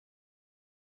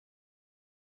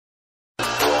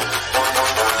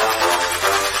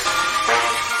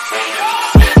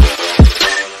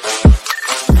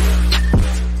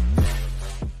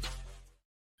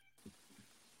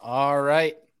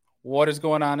What is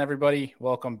going on, everybody?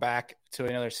 Welcome back to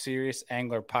another Serious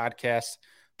Angler podcast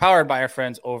powered by our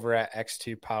friends over at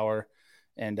X2 Power.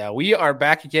 And we are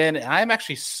back again. And I'm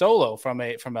actually solo from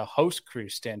a host crew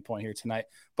standpoint here tonight,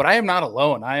 but I am not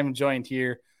alone. I am joined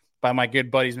here by my good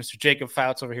buddies, Mr. Jacob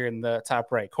Fouts over here in the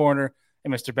top right corner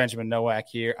and Mr. Benjamin Nowak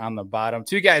here on the bottom.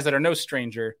 Two guys that are no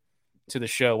stranger to the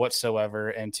show whatsoever,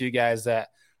 and two guys that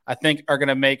I think are going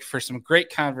to make for some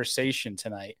great conversation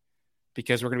tonight,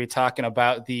 because we're going to be talking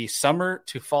about the summer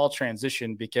to fall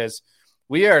transition, because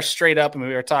we are straight up, and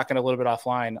we were talking a little bit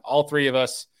offline. All three of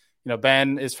us,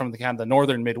 Ben is from the kind of the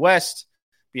northern Midwest,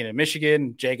 being in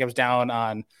Michigan. Jacob's down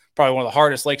on probably one of the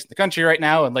hardest lakes in the country right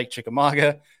now in Lake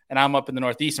Chickamauga, and I'm up in the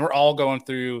Northeast, and we're all going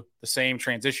through the same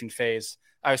transition phase.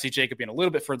 Obviously, Jacob being a little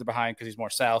bit further behind because he's more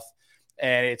south,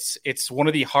 and it's one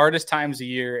of the hardest times of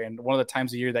year, and one of the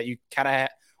times of year that you kind of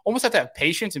almost have to have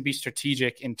patience and be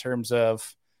strategic in terms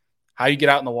of how you get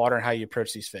out in the water and how you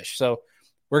approach these fish. So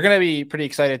we're going to be pretty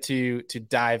excited to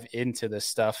dive into this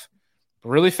stuff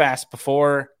really fast.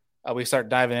 Before we start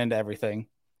diving into everything,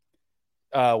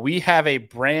 we have a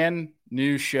brand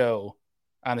new show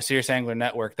on the Serious Angler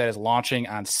Network that is launching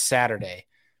on Saturday.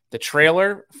 The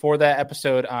trailer for that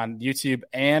episode on YouTube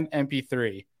and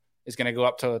MP3 is going to go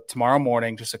up to tomorrow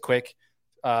morning. Just a quick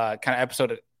kind of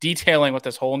episode detailing what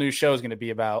this whole new show is going to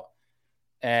be about.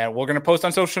 And we're going to post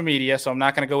on social media, so I'm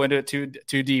not going to go into it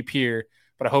too deep here.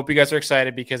 But I hope you guys are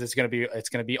excited, because it's going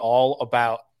to be all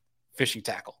about fishing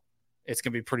tackle. It's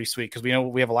going to be pretty sweet, because we know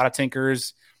we have a lot of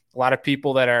tinkers, a lot of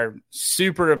people that are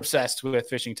super obsessed with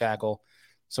fishing tackle.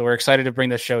 So we're excited to bring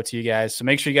this show to you guys. So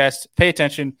make sure you guys pay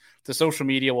attention to social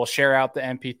media. We'll share out the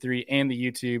MP3 and the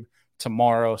YouTube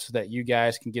tomorrow so that you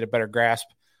guys can get a better grasp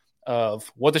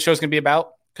of what the show is going to be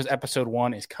about, because episode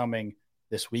 1 is coming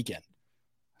this weekend.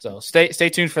 So stay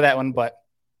tuned for that one. But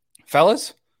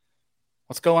fellas,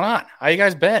 what's going on? How you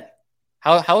guys been?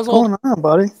 How's going on,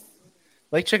 buddy?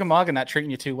 Lake Chickamauga not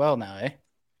treating you too well now, eh?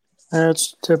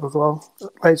 It's typical.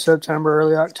 Late September,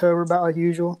 early October, about like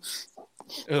usual.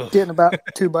 Ugh. Getting about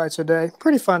 2 bites a day.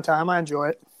 Pretty fun time. I enjoy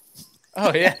it.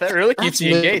 Oh yeah, that really keeps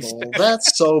you engaged.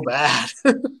 That's so bad.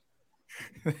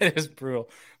 It is brutal.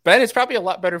 Ben, it's probably a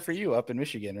lot better for you up in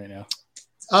Michigan right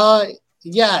now.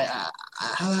 Yeah,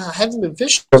 I haven't been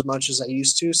fishing as much as I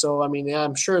used to. So, I mean, yeah,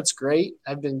 I'm sure it's great.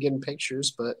 I've been getting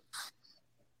pictures, but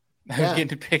yeah.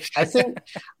 Getting pictures.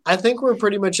 I think we're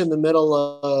pretty much in the middle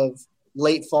of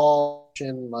late fall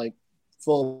and like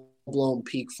full blown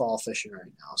peak fall fishing right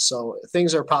now. So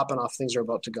things are popping off. Things are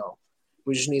about to go.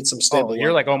 We just need some stable. Oh,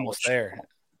 you're like almost there.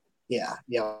 Yeah.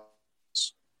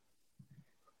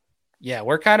 Yeah,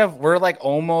 we're like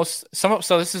almost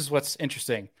so this is what's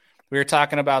interesting. We were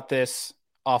talking about this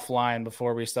offline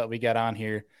before we got on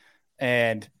here.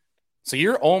 And so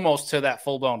you're almost to that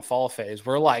full-blown fall phase.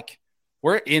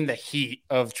 We're in the heat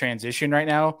of transition right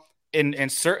now. And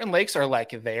certain lakes are like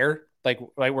there, like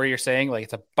where you're saying, like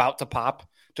it's about to pop.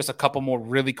 Just a couple more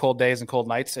really cold days and cold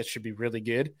nights. It should be really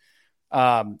good.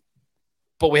 But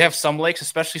we have some lakes,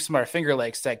 especially some of our finger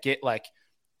lakes, that get like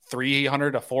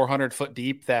 300 to 400 foot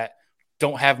deep, that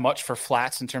don't have much for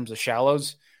flats in terms of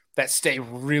shallows, that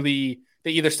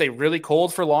they either stay really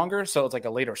cold for longer, so it's like a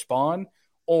later spawn,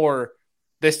 or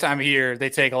this time of year they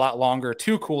take a lot longer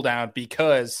to cool down,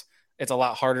 because it's a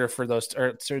lot harder for those,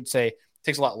 or I should say it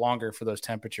takes a lot longer for those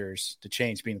temperatures to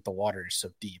change, being that the water is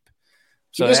so deep.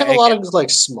 So you guys have a lot of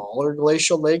like smaller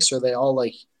glacial lakes, or are they all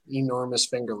like enormous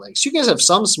finger lakes? You guys have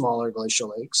some smaller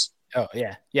glacial lakes. Oh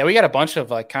yeah. Yeah, we got a bunch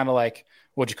of like kind of like,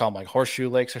 what'd you call them, like horseshoe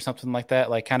lakes or something like that?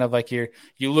 Like kind of like you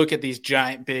look at these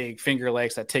giant big finger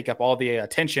lakes that take up all the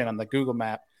attention on the Google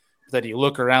map, that you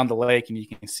look around the lake and you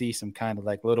can see some kind of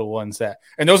like little ones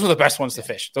and those were the best ones to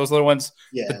fish. Those little ones,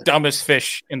 the dumbest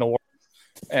fish in the world.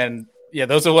 And yeah,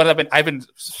 those are what I've been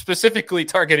specifically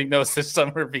targeting those this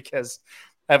summer, because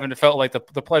I haven't felt like the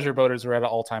pleasure boaters were at an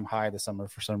all-time high this summer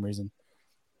for some reason.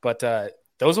 But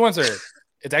those ones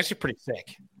it's actually pretty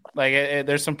sick. Like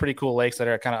there's some pretty cool lakes that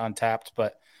are kind of untapped,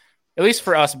 but at least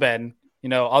for us, Ben,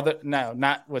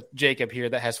 not with Jacob here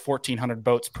that has 1,400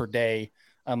 boats per day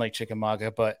on Lake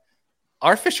Chickamauga, but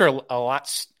our fish are a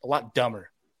lot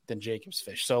dumber than Jacob's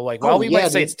fish. So like, while we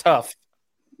might say it's tough,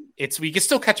 we can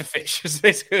still catch a fish. Is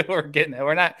basically what we're getting at.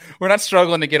 We're not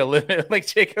struggling to get a limit like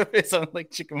Jacob is on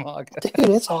Lake Chickamauga. Dude,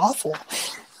 it's awful.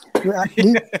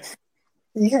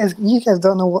 You guys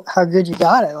don't know how good you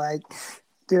got it. Like,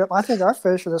 dude, I think our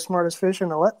fish are the smartest fish in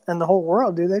the whole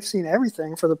world, dude. They've seen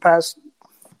everything for the past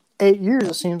 8 years.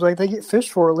 It seems like they get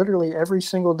fished for literally every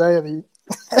single day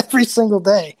every single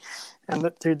day.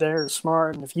 And dude, they're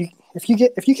smart. And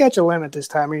if you catch a limit this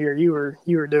time of year, you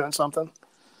were doing something.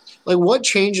 Like, what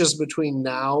changes between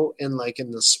now and like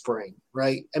in the spring,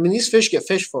 right? I mean, these fish get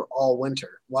fished for all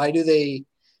winter. Why do they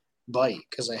bite?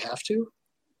 Because they have to?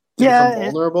 They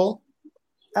become vulnerable?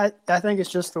 I think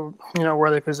it's just the where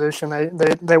they position.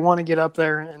 They want to get up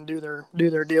there and do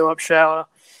their deal up shallow,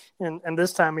 and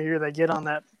this time of year they get on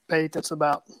that bait that's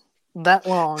about that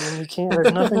long, and you can't.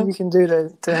 There's nothing you can do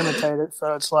to imitate it.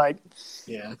 So it's like,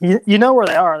 yeah, you know where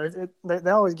they are.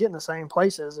 They always get in the same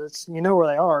places. It's where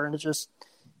they are, and it's just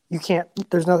you can't.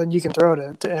 There's nothing you can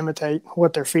throw to imitate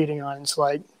what they're feeding on. It's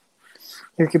like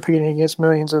you're competing against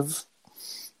millions of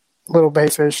little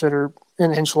bait fish that are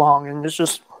an inch long, and it's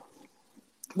just.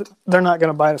 They're not going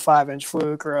to bite a 5-inch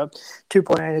fluke or a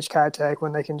 2.8-inch Kitech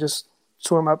when they can just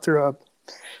swim up through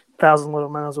 1,000 little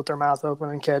minnows with their mouth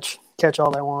open and catch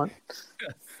all they want.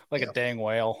 Like a dang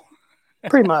whale.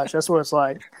 Pretty much. That's what it's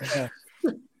like. Yeah.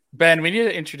 Ben, we need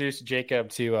to introduce Jacob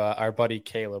to our buddy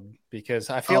Caleb, because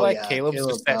I feel Caleb's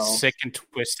just that sick and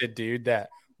twisted dude that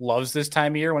loves this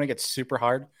time of year when it gets super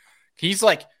hard. He's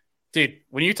like, dude,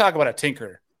 when you talk about a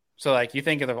tinkerer, so like you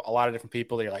think of a lot of different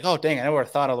people that you're like, oh dang, I never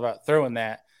thought about throwing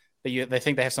that. They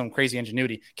think they have some crazy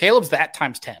ingenuity. Caleb's that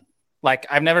times 10. Like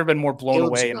I've never been more blown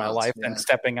away in my life than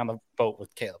stepping on the boat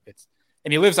with Caleb.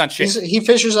 And he lives on Chick. He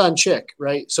fishes on Chick,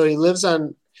 right? So he lives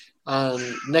on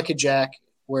Nickajack,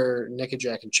 where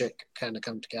Nickajack and Chick kind of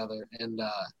come together. And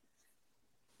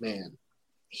man,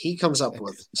 he comes up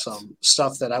with some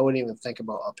stuff that I wouldn't even think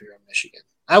about up here in Michigan.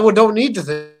 Don't need to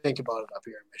think about it up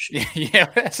here in Michigan. Yeah,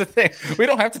 that's the thing. We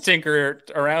don't have to tinker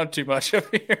around too much up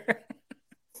here.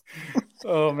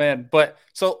 Oh man! But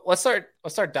so let's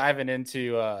start diving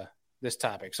into this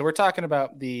topic. So we're talking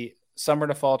about the summer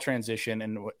to fall transition,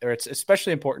 and it's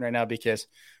especially important right now because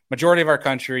majority of our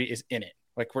country is in it.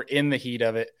 Like we're in the heat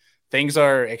of it. Things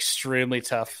are extremely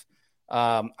tough.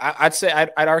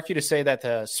 I'd argue to say that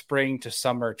the spring to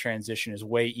summer transition is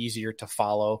way easier to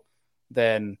follow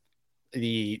than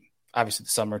obviously the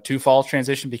summer to fall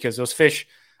transition, because those fish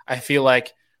I feel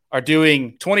like are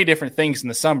doing 20 different things in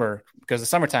the summer, because the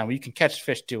summertime you can catch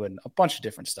fish doing a bunch of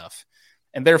different stuff.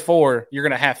 And therefore you're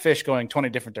going to have fish going 20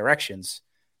 different directions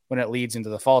when it leads into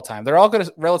the fall time. They're all going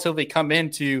to relatively come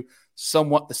into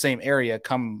somewhat the same area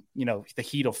come, the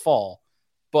heat of fall.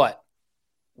 But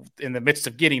in the midst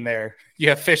of getting there, you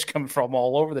have fish coming from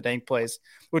all over the dang place,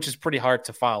 which is pretty hard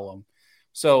to follow them.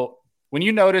 So when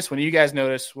you guys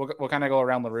notice, we'll kind of go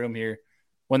around the room here.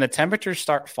 When the temperatures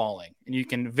start falling, and you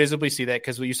can visibly see that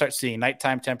because when you start seeing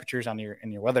nighttime temperatures in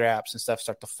your weather apps and stuff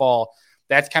start to fall,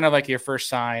 that's kind of like your first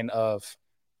sign of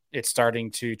it's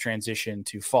starting to transition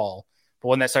to fall. But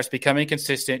when that starts becoming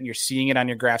consistent and you're seeing it on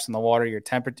your graphs in the water,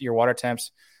 your water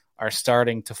temps are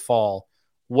starting to fall.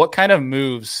 What kind of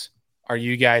moves are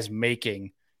you guys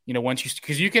making?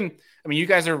 Because you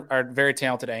guys are very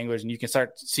talented anglers, and you can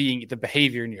start seeing the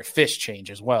behavior in your fish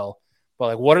change as well. But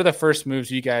like, what are the first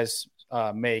moves you guys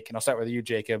make? And I'll start with you,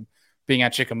 Jacob, being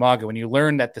at Chickamauga. When you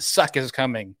learn that the suck is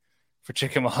coming for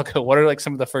Chickamauga, what are like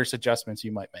some of the first adjustments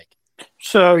you might make?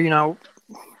 So,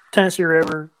 Tennessee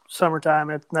River,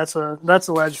 summertime, that's a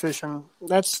ledge fishing.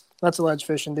 That's a ledge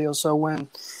fishing deal. So when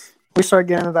we start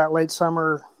getting into that late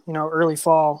summer, early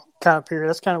fall kind of period,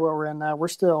 that's kind of what we're in now. We're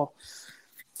still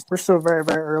very,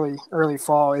 very early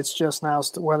fall. It's just now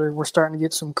whether we're starting to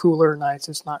get some cooler nights.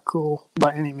 It's not cool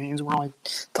by any means. We're only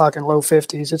talking low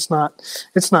 50s.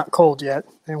 It's not cold yet,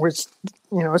 and it's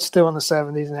still in the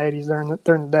 70s and 80s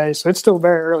during the day. So it's still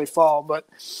very early fall, but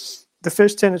the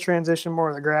fish tend to transition more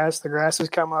to the grass. The grass has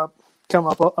come up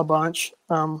a bunch.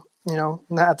 Not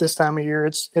at this time of year.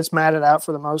 It's matted out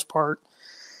for the most part,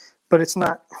 but it's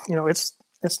not.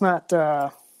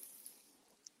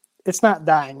 It's not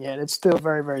dying yet. It's still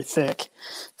very, very thick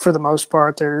for the most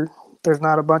part. There's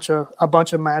not a bunch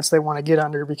of mats they want to get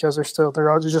under because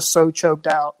they're all just so choked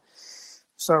out.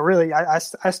 So really, I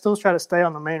still try to stay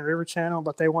on the main river channel,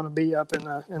 but they want to be up in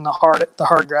the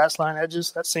hard grassline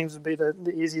edges. That seems to be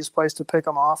the easiest place to pick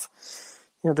them off.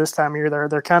 This time of year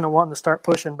they're kind of wanting to start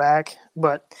pushing back,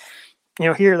 but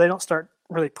here they don't start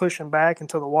really pushing back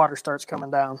until the water starts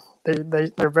coming down.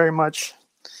 They're very much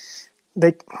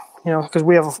because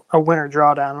we have a winter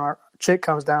drawdown. Our Chick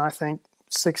comes down, I think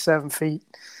 6-7 feet.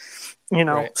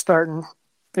 Right. Starting.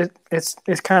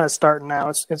 It's kind of starting now.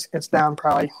 It's down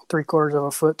probably 3/4 of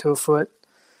a foot to a foot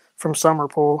from summer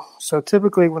pool. So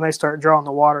typically when they start drawing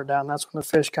the water down, that's when the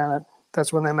fish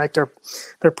that's when they make their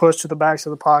push to the backs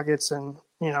of the pockets and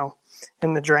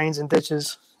in the drains and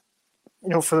ditches.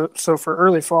 For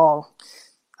early fall,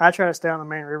 I try to stay on the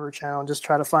main river channel and just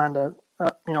try to find a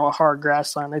hard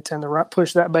grass line. They tend to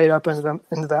push that bait up into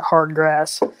that hard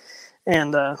grass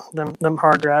and them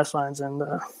hard grass lines, and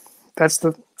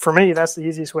for me, that's the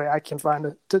easiest way I can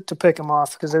find to pick them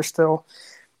off, because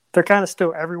they're kind of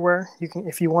still everywhere.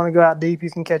 If you want to go out deep, you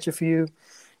can catch a few.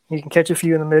 You can catch a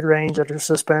few in the mid range that are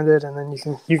suspended, and then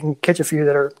you can catch a few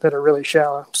that are really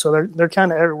shallow. So they're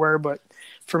kind of everywhere. But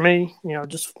for me,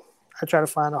 I try to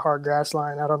find a hard grass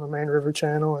line out on the main river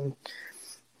channel, and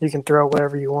you can throw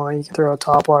whatever you want. You can throw a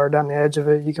topwater down the edge of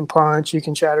it. You can punch. You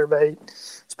can chatterbait,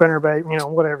 spinnerbait.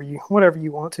 Whatever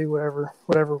you want to,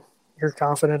 whatever you're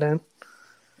confident in.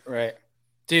 Right,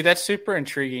 dude. That's super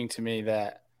intriguing to me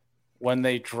that when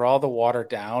they draw the water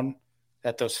down,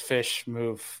 that those fish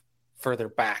move further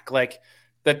back. Like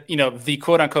that, the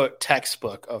quote unquote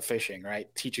textbook of fishing,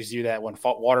 right, teaches you that when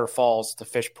water falls, the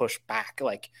fish push back,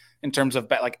 like in terms of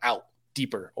like out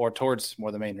deeper or towards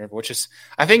more the main river, which is,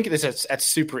 I think that's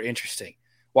super interesting.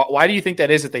 Why do you think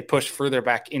that is, that they push further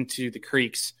back into the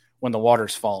creeks when the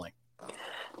water's falling?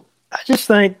 I just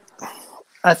think,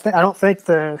 I don't think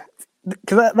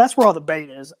because that's where all the bait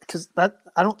is. Because I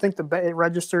don't think the bait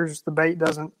registers. The bait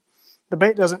doesn't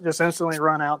just instantly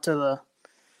run out to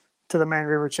the main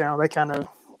river channel.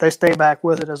 They stay back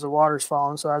with it as the water's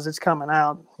falling. So as it's coming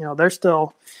out, they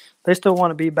still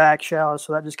want to be back shallow.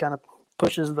 So that just kind of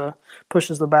pushes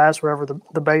the bass wherever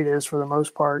the bait is for the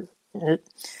most part.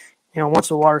 Once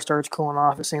the water starts cooling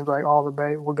off, it seems like all the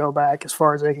bait will go back as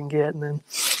far as they can get, and then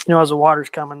as the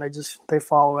water's coming, they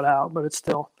follow it out. But it's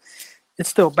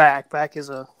still back. Back is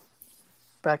a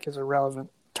relevant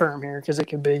term here, because it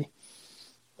could be,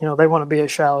 they want to be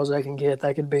as shallow as they can get.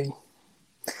 That could be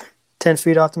 10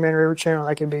 feet off the main river channel.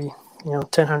 That could be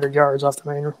 1,000 yards off the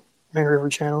main river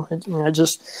channel. It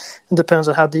depends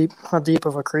on how deep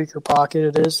of a creek or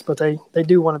pocket it is, but they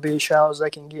do want to be as shallow as they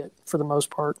can get for the most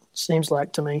part, seems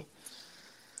like to me.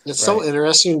 It's so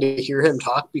interesting to hear him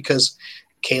talk, because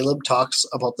Caleb talks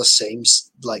about the same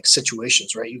like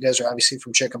situations, right? You guys are obviously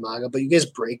from Chickamauga, but you guys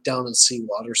break down and see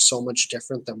water so much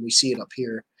different than we see it up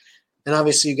here. And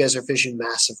obviously you guys are fishing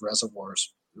massive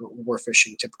reservoirs. We're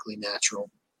fishing typically natural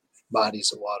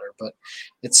bodies of water, but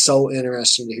it's so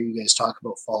interesting to hear you guys talk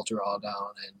about fall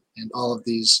drawdown and all of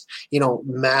these,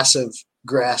 massive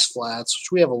grass flats,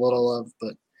 which we have a little of,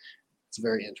 but it's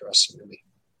very interesting to me.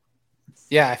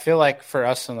 Yeah, I feel like for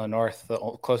us in the north, the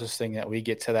closest thing that we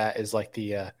get to that is like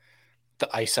the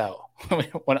ice out.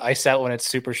 When ice out, when it's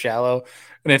super shallow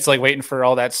and it's like waiting for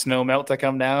all that snow melt to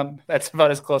come down. That's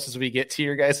about as close as we get to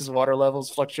your guys' water levels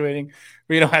fluctuating.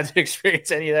 We don't have to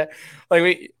experience any of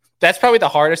that. That's probably the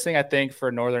hardest thing, I think, for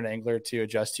a northern angler to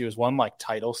adjust to, is one, like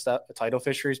tidal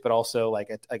fisheries, but also like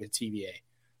a TVA.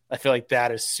 I feel like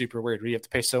that is super weird. We have to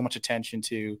pay so much attention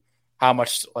to how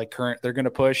much like current they're going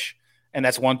to push. And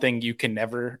that's one thing you can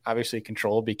never obviously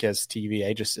control, because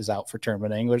TVA just is out for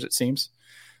tournament anglers, it seems.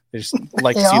 They just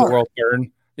like to see the world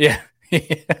burn. Yeah.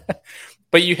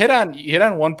 But you hit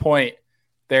on one point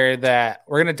there that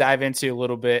we're going to dive into a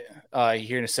little bit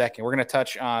here in a second. We're going to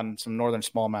touch on some northern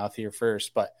smallmouth here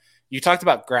first, but you talked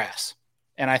about grass.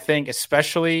 And I think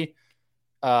especially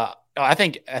I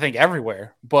think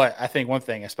everywhere, but I think one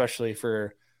thing, especially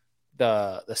for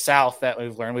the South, that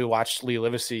we've learned, we watched Lee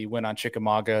Livesey win on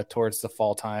Chickamauga towards the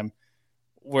fall time,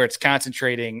 where it's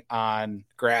concentrating on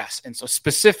grass, and so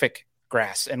specific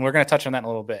grass. And we're going to touch on that in a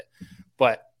little bit,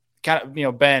 but kind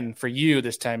of, Ben, for you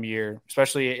this time of year,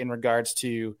 especially in regards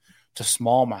to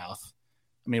smallmouth,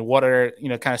 I mean, what are,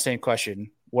 kind of same question,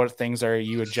 what things are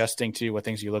you adjusting to? What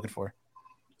things are you looking for?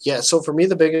 Yeah. So for me,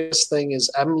 the biggest thing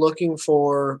is I'm looking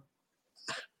for,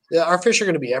 our fish are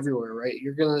going to be everywhere, right?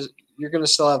 You're going to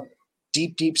still have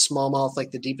deep smallmouth,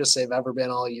 like the deepest they've ever been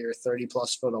all year, 30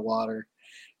 plus foot of water.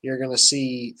 You're going to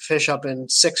see fish up in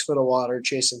 6 foot of water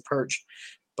chasing perch.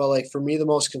 But like for me, the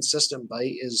most consistent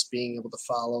bite is being able to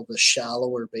follow the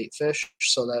shallower bait fish.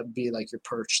 So that would be like your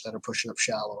perch that are pushing up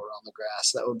shallow around the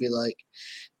grass. That would be like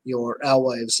your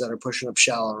alewives that are pushing up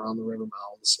shallow around the river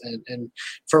mouths. And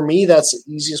for me, that's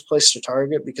the easiest place to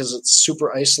target, because it's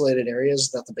super isolated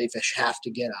areas that the bait fish have to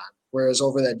get on. Whereas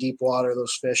over that deep water,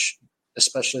 those fish,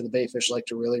 especially the bait fish, like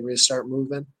to really start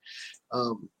moving.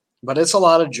 But it's a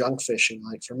lot of junk fishing.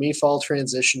 Like for me, fall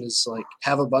transition is like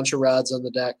have a bunch of rods on the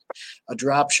deck, a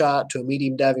drop shot to a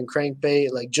medium diving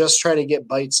crankbait, like just try to get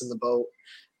bites in the boat.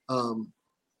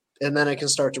 And then I can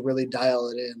start to really dial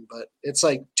it in. But it's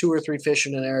like 2 or 3 fish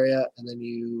in an area, and then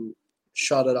you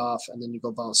shut it off, and then you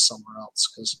go bounce somewhere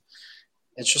else, because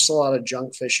it's just a lot of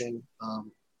junk fishing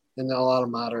and a lot of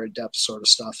moderate depth sort of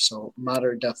stuff. So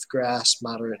moderate depth grass,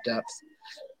 moderate depth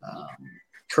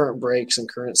current breaks and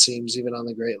current seams, even on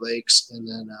the Great Lakes. And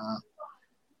then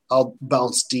I'll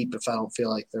bounce deep if I don't feel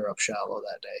like they're up shallow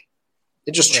that day.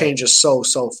 It just changes so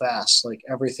fast. Like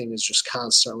everything is just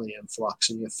constantly in flux,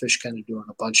 and you have fish kind of doing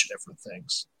a bunch of different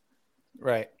things.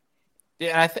 Right.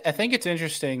 Yeah, I think it's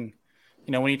interesting,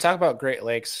 when you talk about Great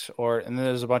Lakes, and then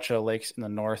there's a bunch of lakes in the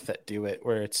north that do it,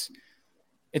 where it's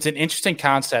an interesting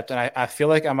concept, and I feel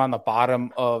like I'm on the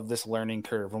bottom of this learning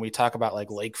curve when we talk about like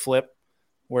lake flip,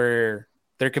 where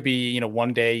there could be,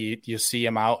 one day you see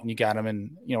them out and you got them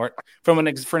in, for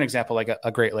an example, like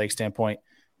a Great Lake standpoint,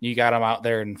 you got them out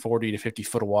there in 40 to 50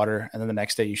 foot of water, and then the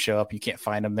next day you show up, you can't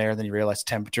find them there. Then you realize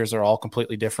temperatures are all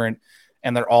completely different,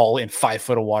 and they're all in 5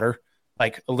 foot of water,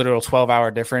 like a literal 12-hour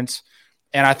difference.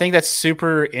 And I think that's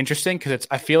super interesting because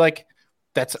I feel like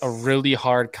that's a really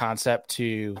hard concept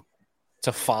to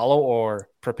follow or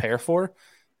prepare for.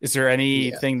 Is there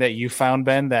anything that you found,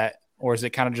 Ben, or is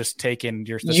it kind of just taking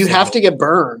your? You have to get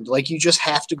burned. Like you just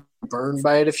have to get burned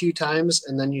by it a few times,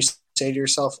 and then you say to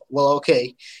yourself, "Well,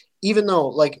 okay." Even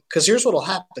though, because here's what will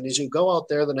happen is you go out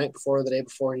there the night before or the day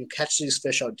before and you catch these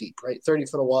fish out deep, right? 30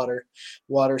 foot of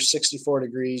water 64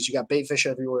 degrees. You got bait fish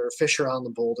everywhere. Fish are on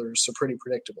the boulders, so pretty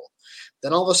predictable.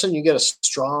 Then all of a sudden you get a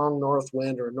strong north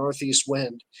wind or a northeast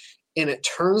wind, and it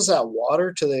turns that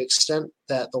water to the extent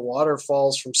that the water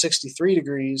falls from 63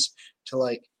 degrees to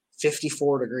like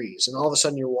 54 degrees. And all of a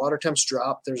sudden your water temps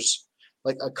drop. There's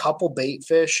like a couple bait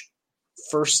fish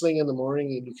first thing in the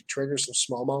morning, and you can trigger some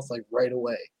smallmouth like right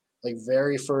away. Like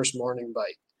very first morning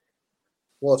bite.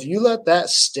 Well, if you let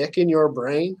that stick in your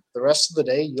brain the rest of the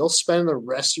day, you'll spend the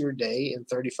rest of your day in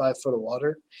 35 foot of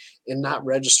water and not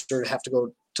register to have to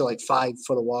go to like 5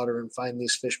 foot of water and find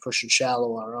these fish pushing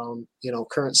shallow around,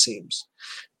 current seams.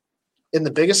 And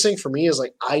the biggest thing for me is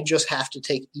like, I just have to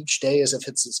take each day as if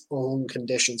it's its own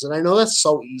conditions. And I know that's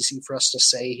so easy for us to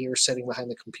say here sitting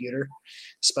behind the computer,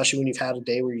 especially when you've had a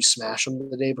day where you smash them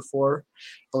the day before.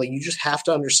 But like, you just have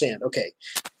to understand, okay,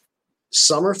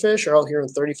 summer fish are out here in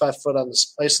 35 foot on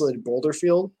this isolated boulder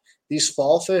field. These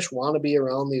fall fish want to be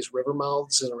around these river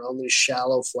mouths and around these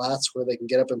shallow flats where they can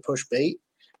get up and push bait.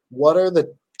 What are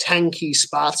the 10 key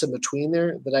spots in between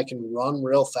there that I can run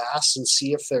real fast and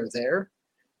see if they're there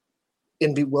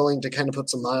and be willing to kind of put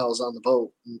some miles on the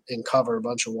boat and cover a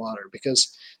bunch of water?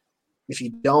 Because if you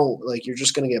don't, like, you're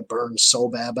just going to get burned so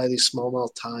bad by these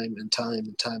smallmouth time and time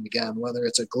and time again, whether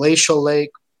it's a glacial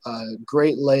lake, a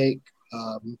Great Lake,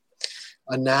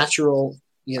 a natural,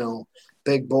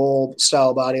 big bowl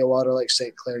style body of water like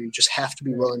St. Clair. You just have to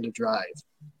be willing to drive.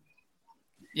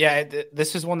 Yeah,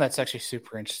 this is one that's actually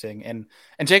super interesting. And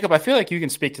Jacob, I feel like you can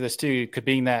speak to this too,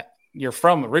 being that you're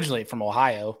originally from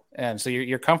Ohio, and so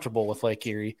you're comfortable with Lake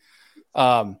Erie.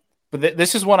 But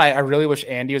this is one I really wish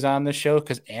Andy was on this show,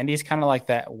 because Andy's kind of like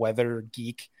that weather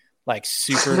geek, like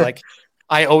super like.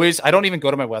 I don't even go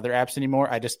to my weather apps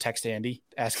anymore. I just text Andy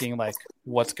asking like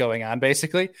what's going on,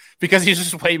 basically, because he's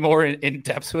just way more in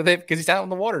depth with it because he's out in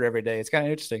the water every day. It's kind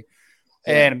of interesting.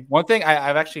 Yeah. And one thing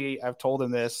I've told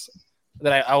him this,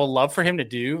 that I would love for him to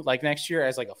do like next year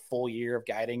as like a full year of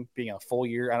guiding, being a full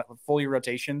year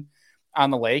rotation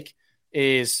on the lake,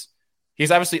 is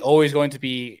he's obviously always going to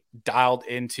be dialed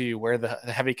into where the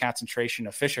heavy concentration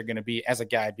of fish are going to be as a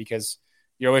guide, because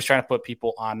you're always trying to put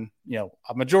people on,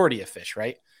 a majority of fish,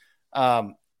 right?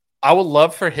 I would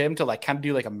love for him to like kind of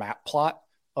do like a map plot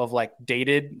of like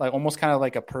dated, like almost kind of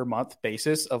like a per month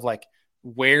basis of like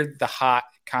where the hot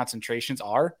concentrations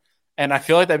are. And I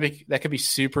feel like that could be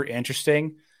super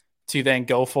interesting to then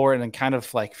go for and then kind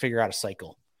of like figure out a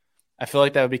cycle. I feel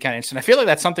like that would be kind of interesting. I feel like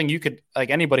that's something you could,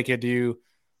 like, anybody could do.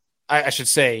 I should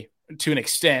say, to an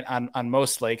extent on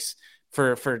most lakes.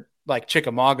 For like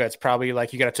Chickamauga, it's probably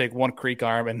like you got to take one creek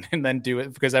arm and then do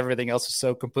it, because everything else is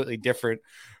so completely different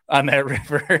on that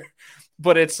river.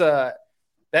 But it's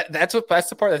that's the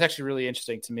part that's actually really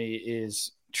interesting to me,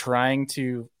 is trying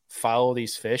to follow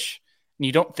these fish. And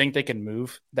you don't think they can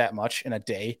move that much in a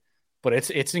day, but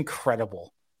it's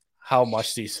incredible how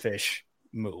much these fish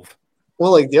move.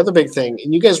 Well, like the other big thing,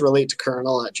 and you guys relate to current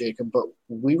a lot, Jacob, but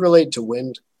we relate to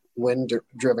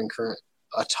wind-driven current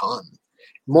a ton.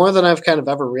 More than I've kind of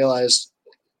ever realized,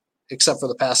 except for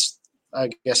the past,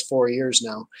 I guess, 4 years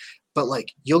now. But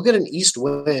like, you'll get an east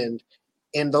wind,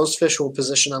 and those fish will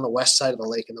position on the west side of the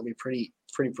lake, and they'll be pretty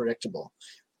predictable.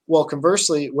 Well,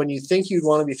 conversely, when you think you'd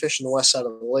want to be fishing the west side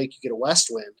of the lake, you get a west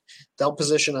wind. They'll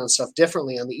position on stuff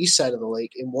differently on the east side of the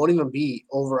lake and won't even be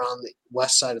over on the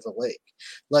west side of the lake.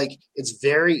 Like, it's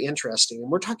very interesting.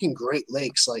 And we're talking Great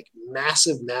Lakes, like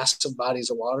massive, massive bodies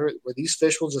of water where these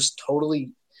fish will just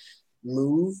totally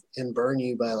move and burn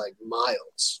you by like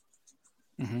miles.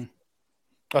 Mm-hmm.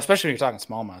 Well, especially when you're talking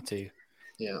smallmouth too.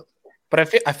 Yeah. But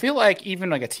I feel like even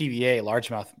like a TVA,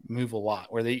 largemouth move a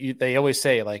lot, where they always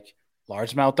say like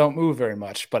largemouth don't move very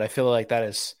much, but I feel like that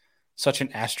is such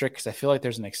an asterisk, because I feel like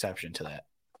there's an exception to that.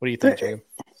 What do you think, Jacob?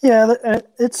 Yeah,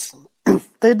 it's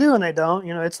they do and they don't.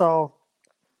 It's all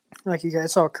like you guys,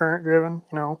 it's all current driven.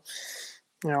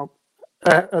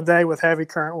 A day with heavy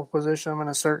current will position them in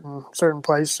a certain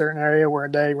place, certain area. Where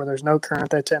a day where there's no current,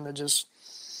 they tend to just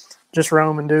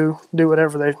roam and do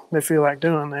whatever they feel like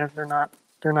doing.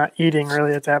 They're not eating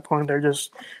really at that point. They're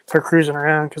cruising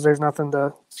around because there's nothing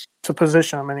to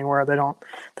position them anywhere. They don't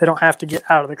have to get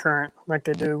out of the current like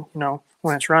they do,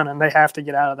 when it's running. They have to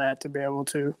get out of that to be able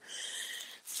to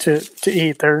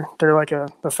eat. They're like a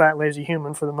fat lazy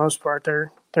human for the most part.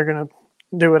 They're gonna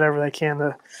do whatever they can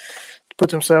to put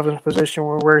themselves in a position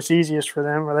where it's easiest for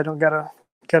them, where they don't gotta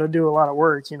do a lot of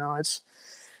work. They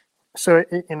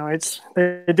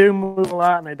do move a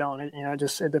lot and they don't.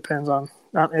 It depends on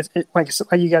like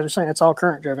you guys are saying. It's all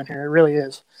current driven here. It really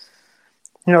is.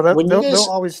 They'll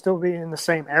always still be in the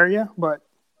same area, but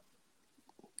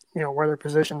where they're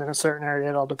positioned in a certain area,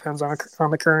 it all depends on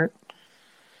the current.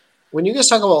 When you guys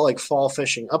talk about like fall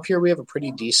fishing, up here we have a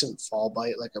pretty decent fall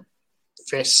bite, like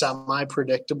a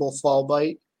semi-predictable fall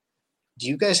bite. Do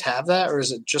you guys have that, or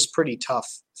is it just pretty tough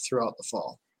throughout the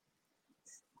fall?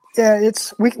 Yeah,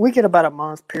 we get about a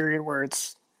month period where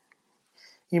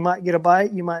you might get a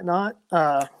bite, you might not.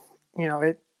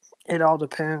 It all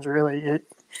depends really.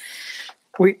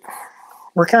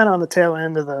 We're kind of on the tail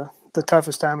end of the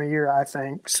toughest time of year, I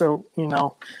think. So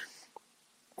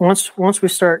once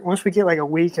we get like a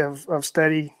week of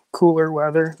steady cooler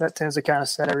weather, that tends to kind of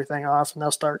set everything off, and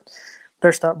they'll start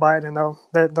biting, and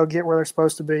they'll get where they're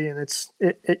supposed to be, and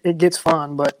it gets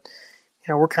fun. But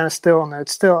we're kind of still in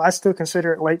that. I still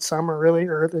consider it late summer really,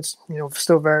 or it's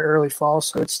still very early fall.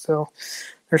 So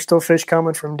there's still fish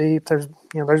coming from deep. There's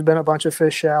been a bunch of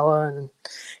fish shallow, and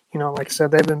like I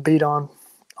said, they've been beat on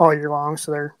all year long,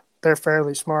 so they're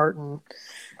fairly smart, and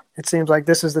it seems like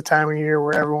this is the time of year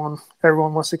where everyone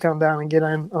wants to come down and get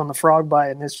in on the frog bite,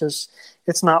 and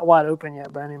it's not wide open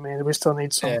yet by any means. We still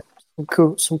need some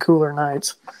cooler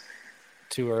nights.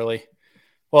 Too early.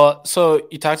 Well, so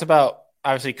you talked about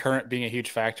obviously current being a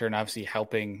huge factor and obviously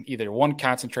helping either one,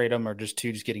 concentrate them, or just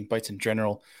two, just getting bites in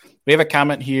general. We have a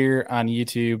comment here on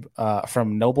YouTube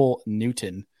from Noble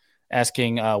Newton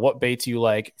asking what baits you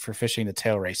like for fishing the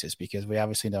tail races, because we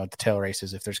obviously know the tail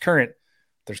races, if there's current,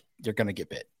 you're going to get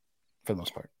bit for the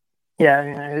most part. Yeah,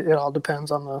 it all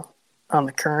depends on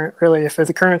the current. Really, if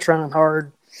the current's running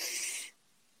hard,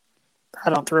 I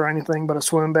don't throw anything but a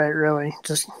swim bait. Really,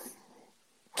 just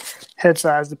head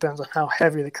size depends on how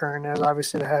heavy the current is.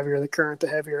 Obviously, the heavier the current, the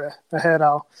heavier the head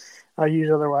I'll use.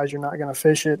 Otherwise, you're not going to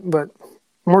fish it. But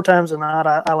more times than not,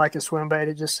 I like a swim bait.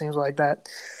 It just seems like that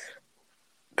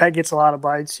gets a lot of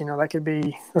bites. That could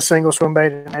be a single swim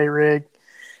bait in a rig.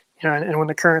 And when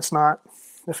the current's not,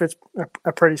 if it's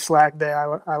a pretty slack day,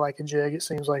 I like a jig. It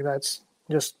seems like that's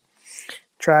just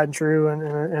tried and true in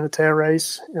a tail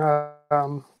race.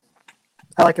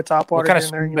 I like a topwater. What kind of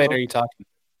swim bait are you talking?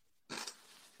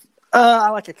 I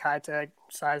like a Kitech.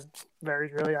 Size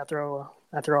varies really. I throw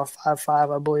a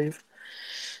 5.5, I believe.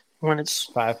 When it's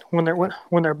 5, when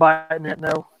they're biting it,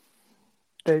 no,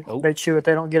 they chew it.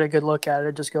 They don't get a good look at it.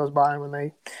 It just goes by when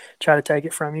they try to take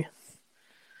it from you.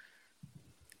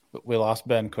 We lost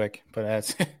Ben quick, but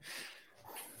that's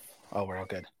we're all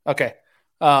good. Okay.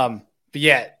 But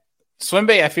yeah, swim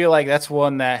bait, I feel like that's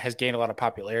one that has gained a lot of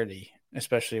popularity,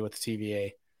 especially with the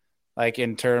TVA. Like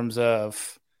in terms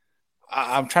of,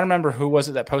 I'm trying to remember who was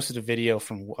it that posted a video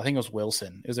from, I think it was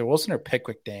Wilson. Is it Wilson or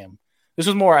Pickwick Dam? This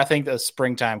was more, I think, the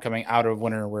springtime coming out of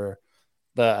winter where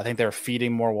I think they're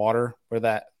feeding more water, where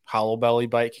that hollow belly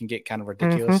bite can get kind of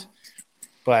ridiculous. Mm-hmm.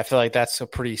 But I feel like that's a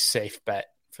pretty safe bet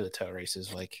for the tail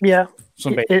races. Like, yeah,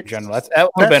 swim bait in general. That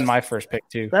would have been my first pick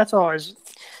too. That's always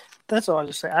I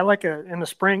say. I like in the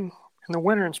spring, in the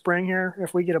winter and spring here,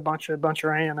 if we get a bunch of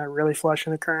rain and they're really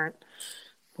flushing the current,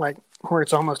 like where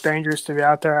it's almost dangerous to be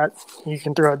out there, you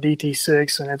can throw a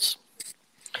DT6 and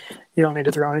you don't need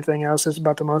to throw anything else. It's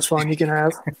about the most fun you can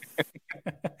have.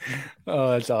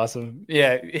 Oh, that's awesome.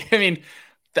 Yeah. I mean,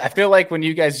 I feel like when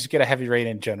you guys just get a heavy rain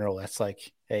in general, that's like,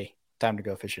 hey, time to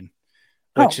go fishing,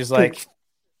 which is like,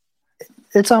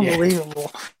 it's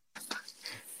unbelievable. Yeah.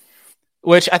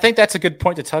 Which I think that's a good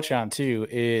point to touch on too,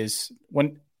 is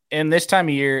when in this time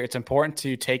of year, it's important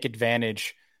to take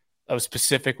advantage of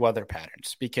specific weather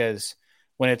patterns, because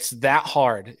when it's that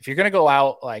hard, if you're going to go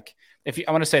out, like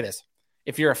I want to say this,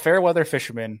 if you're a fair weather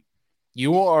fisherman,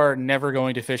 you are never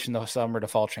going to fish in the summer to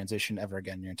fall transition ever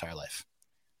again in your entire life.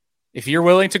 If you're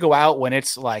willing to go out when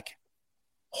it's like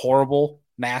horrible,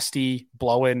 nasty,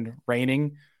 blowing,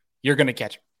 raining, you're going to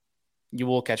catch them. You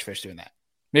will catch fish doing that.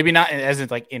 Maybe not as in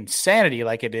like insanity,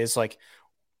 like it is like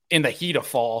in the heat of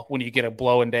fall when you get a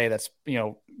blowing day that's,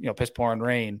 piss pouring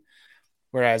rain.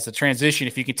 Whereas the transition,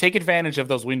 if you can take advantage of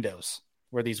those windows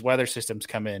where these weather systems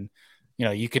come in,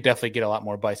 you could definitely get a lot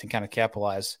more bites and kind of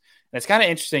capitalize. And it's kind of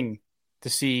interesting to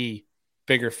see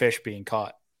bigger fish being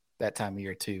caught that time of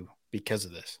year too because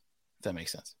of this. If that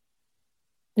makes sense.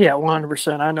 Yeah,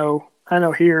 100%. I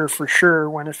know here for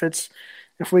sure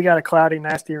if we got a cloudy,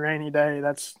 nasty, rainy day,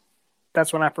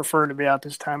 that's when I prefer to be out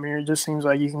this time of year. It just seems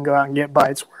like you can go out and get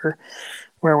bites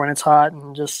where when it's hot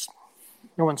and just,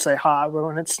 I wouldn't say hot, but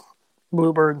when it's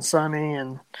bluebird and sunny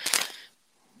and,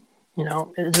 they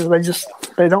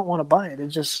don't want to bite.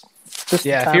 It's just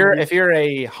yeah. If you're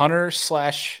a hunter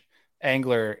 /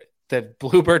 angler, the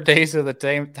bluebird days are the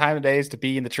time of days to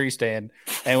be in the tree stand.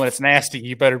 And when it's nasty,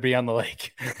 you better be on the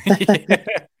lake.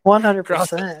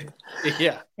 100%.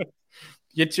 Yeah.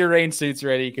 Get your rain suits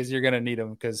ready because you're going to need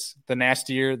them because the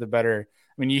nastier, the better.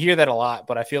 I mean, you hear that a lot,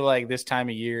 but I feel like this time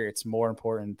of year, it's more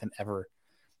important than ever.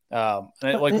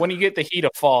 When you get the heat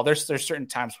of fall, there's certain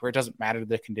times where it doesn't matter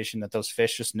the condition that those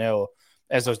fish just know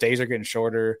as those days are getting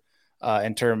shorter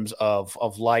in terms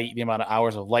of light, the amount of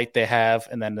hours of light they have.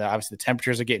 And then obviously the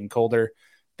temperatures are getting colder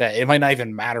that it might not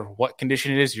even matter what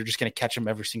condition it is. You're just going to catch them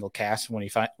every single cast when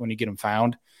you get them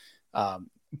found.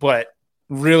 But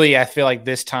really, I feel like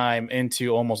this time into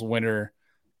almost winter,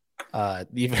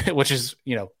 which is,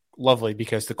 lovely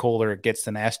because the colder it gets,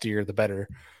 the nastier, the better,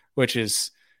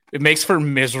 it makes for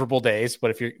miserable days.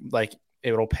 But if you're like,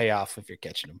 it'll pay off if you're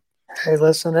catching them. Hey,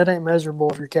 listen, it ain't miserable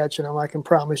if you're catching them. I can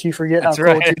promise you forget how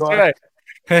cold you are. Right.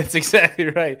 That's exactly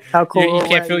right. How cold you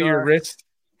can't feel your wrist.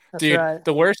 That's dude, right.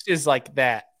 The worst is like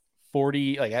that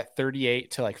 40, like at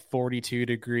 38 to like 42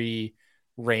 degree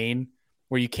rain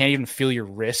where you can't even feel your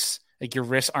wrists. Like your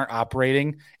wrists aren't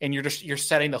operating and you're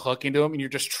setting the hook into them and you're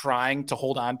just trying to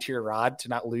hold on to your rod to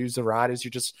not lose the rod as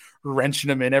you're just wrenching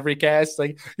them in every cast.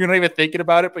 Like you're not even thinking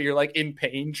about it, but you're like in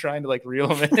pain trying to like reel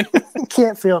them in.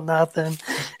 Can't feel nothing.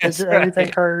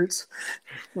 Everything hurts.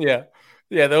 Yeah.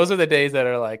 Yeah. Those are the days that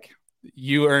are like,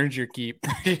 you earned your keep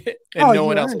and no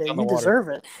one else is on the water. You deserve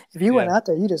it. If you went out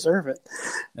there, you deserve it.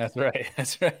 That's right.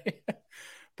 That's right.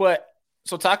 But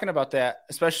so talking about that,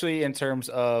 especially in terms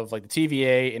of like the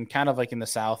TVA and kind of like in the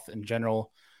South in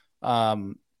general,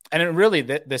 and it really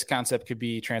this concept could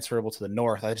be transferable to the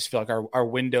North. I just feel like our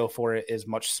window for it is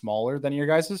much smaller than your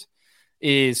guys's.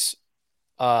 Is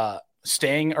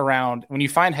staying around when you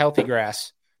find healthy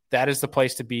grass, that is the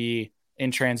place to be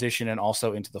in transition and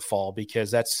also into the fall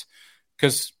because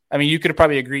I mean you could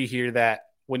probably agree here that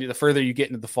the further you get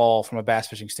into the fall from a bass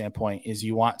fishing standpoint is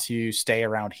you want to stay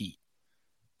around heat.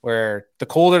 Where the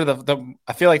colder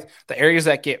I feel like the areas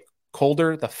that get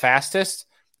colder the fastest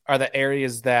are the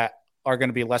areas that are going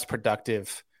to be less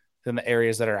productive than the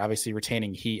areas that are obviously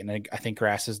retaining heat. And I think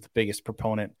grass is the biggest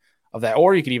proponent of that.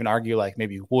 Or you could even argue like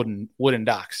maybe wooden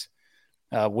docks.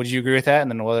 Would you agree with that?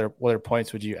 And then what other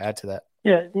points would you add to that?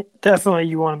 Yeah, definitely.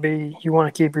 You want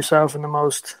to keep yourself in the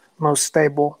most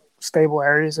stable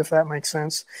areas, if that makes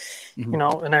sense.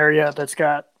 Mm-hmm. An area that's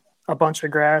got a bunch of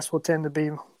grass will tend to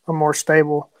be a more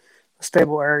stable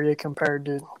area compared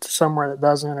to somewhere that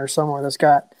doesn't, or somewhere that's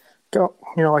got,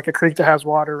 like a creek that has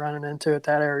water running into it.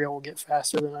 That area will get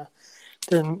faster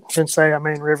than say a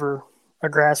main river, a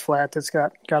grass flat that's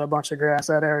got a bunch of grass.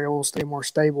 That area will stay more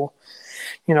stable.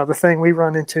 The thing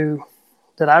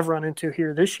that I've run into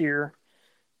here this year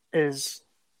is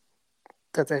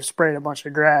that they've sprayed a bunch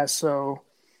of grass. So,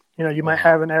 you might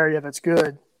have an area that's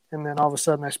good, and then all of a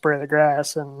sudden they spray the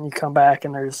grass, and you come back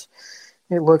and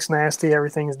it looks nasty.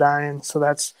 Everything's dying. So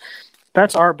that's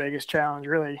our biggest challenge,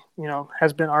 really.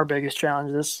 Has been our biggest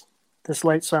challenge this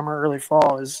late summer, early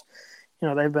fall. Is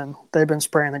they've been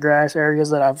spraying the grass.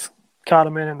 Areas that I've caught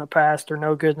them in the past are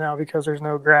no good now because there's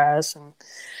no grass, and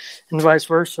vice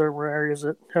versa. Where areas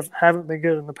that haven't been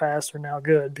good in the past are now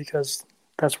good because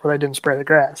that's where they didn't spray the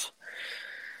grass.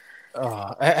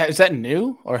 Is that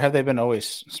new, or have they been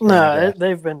always spraying the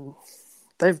grass?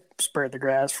 They've sprayed the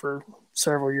grass for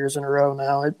several years in a row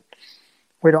now.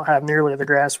 We don't have nearly the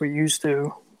grass we used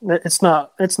to. It's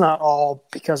not all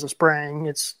because of spraying.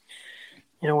 It's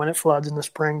when it floods in the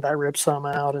spring, that rips some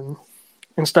out and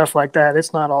stuff like that.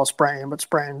 It's not all spraying, but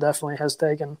spraying definitely has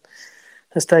taken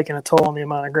a toll on the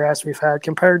amount of grass we've had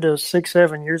compared to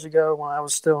 6-7 years ago when I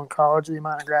was still in college. The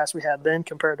amount of grass we had then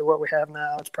compared to what we have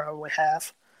now, it's probably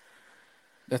half.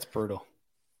 That's brutal.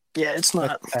 Yeah, it's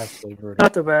not absolutely brutal.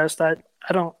 Not the best. I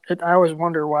always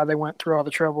wonder why they went through all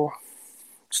the trouble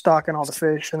stocking all the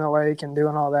fish in the lake and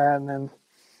doing all that, and then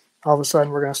all of a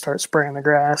sudden we're going to start spraying the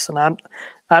grass. And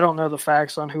I don't know the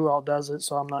facts on who all does it,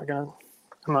 so I'm not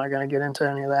gonna get into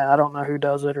any of that. I don't know who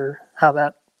does it or how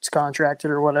that's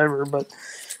contracted or whatever, but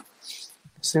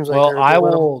it seems like I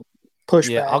will push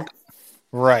back.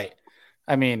 Right.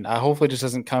 I mean, hopefully it just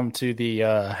doesn't come to the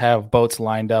have boats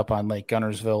lined up on Lake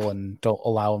Gunnersville and don't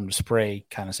allow them to spray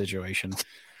kind of situation.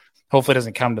 Hopefully it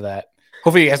doesn't come to that.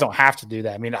 Hopefully you guys don't have to do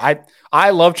that. I mean, I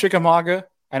love Chickamauga.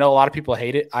 I know a lot of people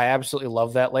hate it. I absolutely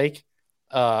love that lake.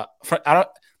 I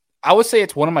would say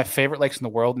it's one of my favorite lakes in the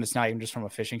world, and it's not even just from a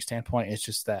fishing standpoint. It's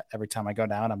just that every time I go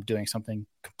down, I'm doing something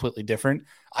completely different.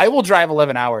 I will drive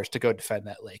 11 hours to go defend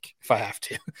that lake if I have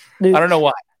to. Dude, I don't know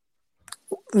why.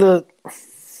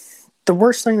 The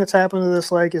worst thing that's happened to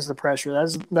this lake is the pressure.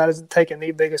 That is taking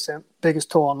the biggest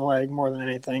toll on the lake more than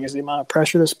anything. Is the amount of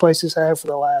pressure this place has had for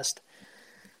the last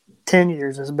 10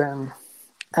 years has been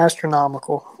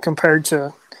astronomical compared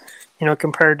to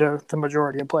the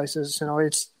majority of places.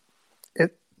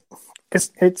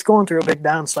 It's going through a big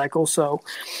down cycle. So,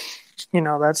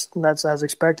 that's as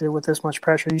expected with this much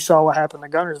pressure. You saw what happened to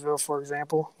Gunnersville, for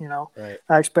example. Right.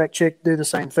 I expect Chick to do the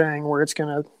same thing, where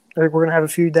we're gonna have a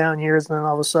few down years, and then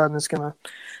all of a sudden it's gonna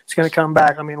come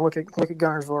back. I mean, look at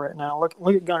Gunnersville right now. Look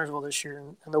at Gunnersville this year,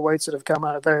 and the weights that have come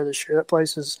out of there this year. That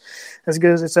place is as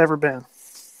good as it's ever been.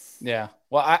 Yeah.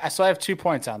 Well, I have 2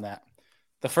 points on that.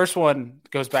 The first one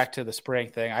goes back to the spraying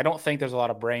thing. I don't think there's a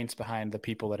lot of brains behind the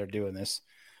people that are doing this.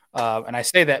 And I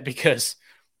say that because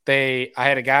I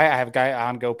have a guy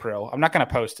on GoPro. I'm not going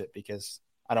to post it because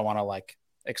I don't want to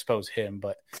expose him,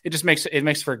 but it just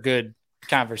makes for a good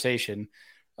conversation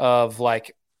of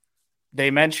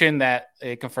they mentioned that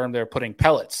they confirmed they're putting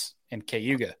pellets in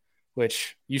Cayuga,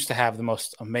 which used to have the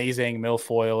most amazing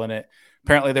milfoil in it.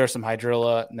 Apparently there was some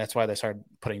hydrilla, and that's why they started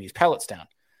putting these pellets down.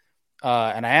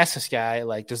 And I asked this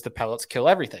guy, does the pellets kill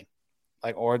everything?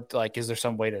 Is there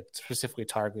some way to specifically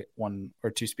target 1 or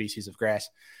 2 species of grass?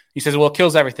 He says, well, it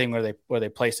kills everything where they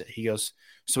place it. He goes,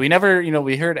 so we never,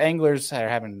 we heard anglers that are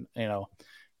having,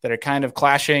 that are kind of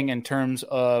clashing in terms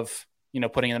of,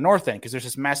 putting in the north end, because there's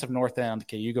this massive north end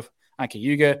on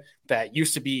Cayuga that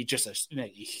used to be just a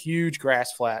huge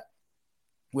grass flat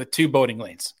with 2 boating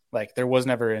lanes. There was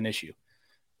never an issue.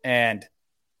 And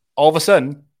all of a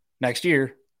sudden, next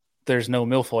year, there's no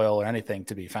milfoil or anything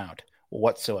to be found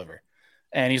whatsoever.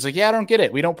 And he's like, yeah, I don't get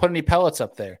it. We don't put any pellets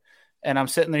up there. And I'm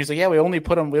sitting there. He's like, yeah, we only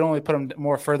put them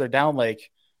more further down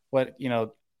lake, where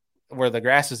the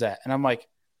grass is at. And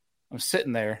I'm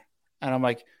sitting there and I'm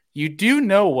like, you do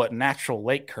know what natural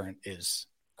lake current is,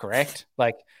 correct?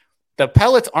 The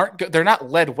pellets they're not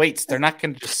lead weights. They're not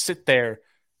going to just sit there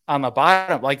on the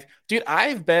bottom. Dude,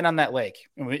 I've been on that lake.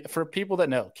 For people that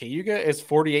know, Cayuga is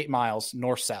 48 miles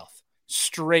north-south,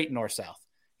 straight north-south.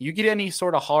 You get any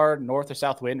sort of hard north or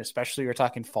south wind, especially you're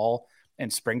talking fall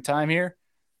and springtime here.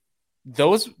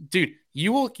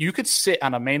 You could sit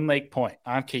on a main lake point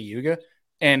on Cayuga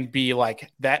and be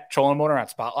that trolling motor on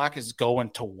spot lock is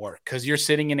going to work because you're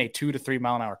sitting in a 2 to 3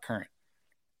 mile an hour current.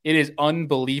 It is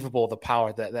unbelievable the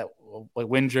power that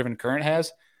wind driven current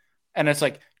has. And it's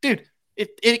dude,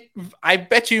 I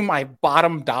bet you my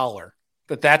bottom dollar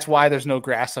that's why there's no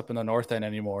grass up in the north end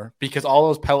anymore, because all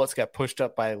those pellets got pushed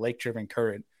up by lake driven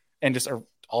current and just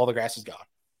all the grass is gone.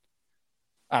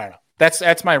 I don't know.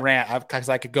 That's my rant, because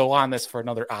I could go on this for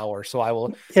another hour. So I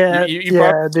will. Yeah, you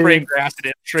brought spraying grass and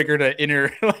it triggered an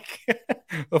inner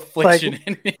affliction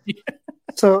in me.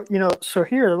 So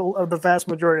here the vast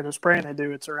majority of the spraying they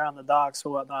do, it's around the docks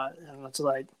or whatnot, and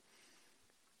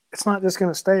it's not just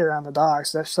going to stay around the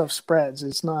docks. That stuff spreads.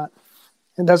 It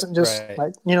doesn't just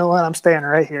I'm staying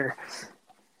right here.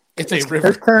 It's a river.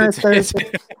 There's current.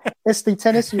 It's the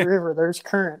Tennessee River. There's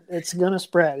current. It's going to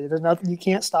spread. There's nothing. You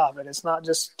can't stop it. It's not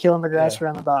just killing the grass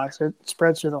around the docks. It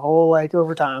spreads through the whole lake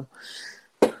over time.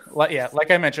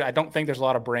 Like I mentioned, I don't think there's a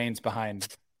lot of brains behind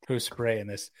who's spraying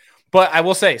this. But I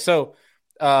will say, so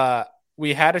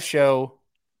we had a show.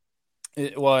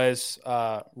 It was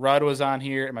Rudd was on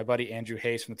here and my buddy Andrew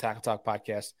Hayes from the Tackle Talk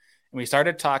podcast. And we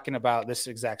started talking about this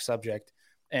exact subject.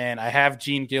 And I have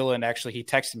Gene Gillen, actually, he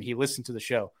texted me. He listened to the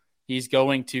show. He's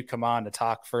going to come on to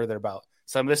talk further about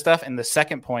some of this stuff. And the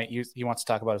second point he wants to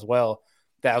talk about as well,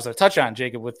 that I was going to touch on,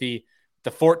 Jacob, with the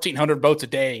 1,400 boats a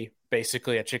day,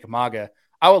 basically, at Chickamauga.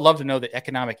 I would love to know the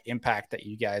economic impact that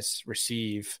you guys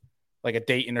receive, like a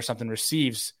Dayton or something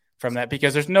receives from that,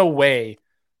 because there's no way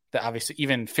that obviously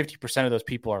even 50% of those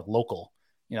people are local.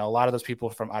 A lot of those people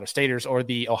from out-of-staters, or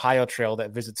the Ohio Trail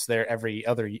that visits there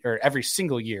every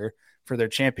single year for their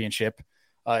championship,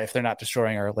 if they're not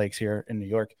destroying our lakes here in New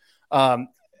York.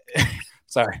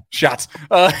 Sorry, shots.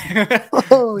 But,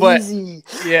 easy.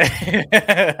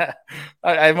 Yeah.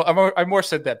 I more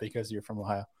said that because you're from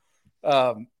Ohio.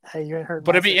 Hey, you ain't heard.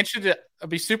 But I'd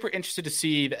be super interested to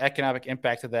see the economic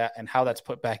impact of that and how that's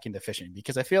put back into fishing,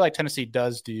 because I feel like Tennessee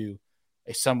does do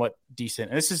a somewhat decent.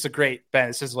 And this is a great Ben.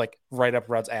 This is like right up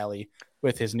Rod's alley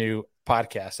with his new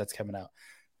podcast that's coming out.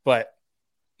 But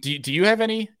do you have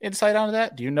any insight on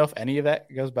that? Do you know if any of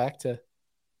that goes back to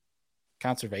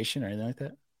conservation or anything like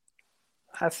that?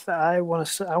 I want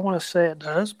to say it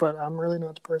does, but I'm really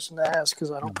not the person to ask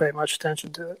because I don't pay much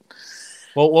attention to it.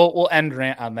 Well, we'll end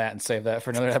rant on that and save that for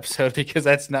another episode because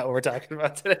that's not what we're talking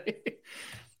about today.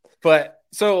 But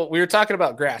so we were talking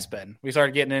about grass, Ben. We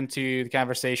started getting into the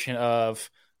conversation of,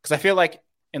 because I feel like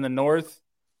in the north,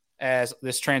 as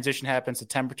this transition happens, the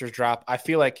temperatures drop. I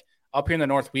feel like up here in the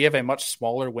north, we have a much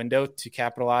smaller window to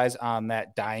capitalize on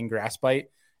that dying grass bite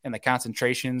and the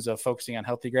concentrations of focusing on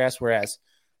healthy grass. Whereas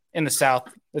in the south,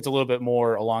 it's a little bit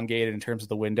more elongated in terms of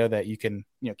the window that you can,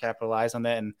 capitalize on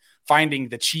that and finding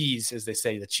the cheese, as they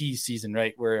say, the cheese season,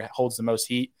 right, where it holds the most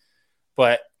heat.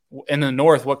 But in the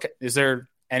north, what is there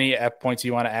any points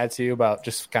you want to add to about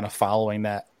just kind of following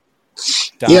that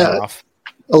off?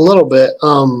 A little bit.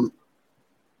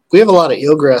 We have a lot of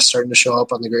eelgrass starting to show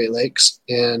up on the Great Lakes,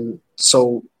 and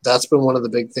so that's been one of the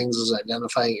big things is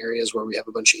identifying areas where we have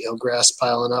a bunch of eelgrass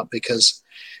piling up, because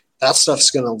that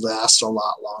stuff's going to last a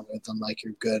lot longer than like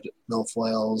your good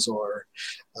milfoils or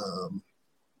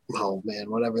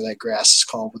whatever that grass is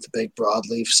called with the big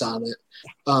broadleafs on it.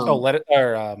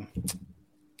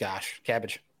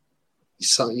 Cabbage.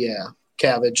 So yeah,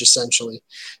 cabbage essentially.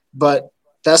 But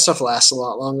that stuff lasts a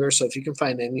lot longer. So if you can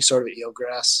find any sort of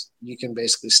eelgrass, you can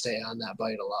basically stay on that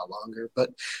bite a lot longer.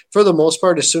 But for the most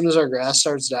part, as soon as our grass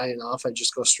starts dying off, I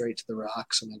just go straight to the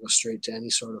rocks and I go straight to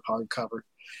any sort of hard cover.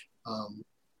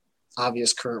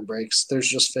 Obvious current breaks. There's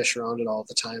just fish around it all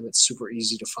the time. It's super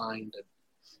easy to find,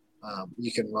 and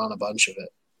you can run a bunch of it.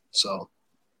 So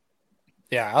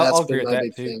yeah, I'll agree with that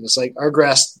big too. thing. It's like our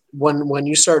grass. When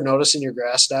you start noticing your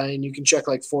grass dying, you can check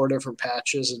like 4 different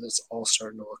patches, and it's all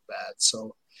starting to look bad.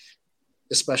 So,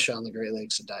 especially on the Great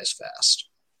Lakes, it dies fast.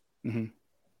 Mm-hmm.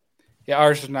 Yeah,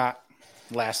 ours does not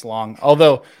last long.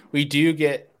 Although we do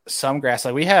get some grass.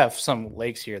 Like we have some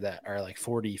lakes here that are like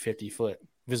 40, 50 foot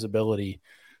visibility.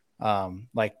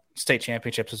 Like state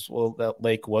championships, that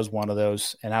lake was one of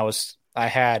those. And I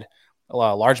had a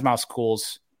lot of largemouth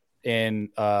schools in,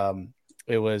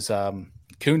 it was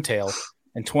coontail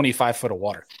and 25 foot of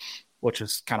water, which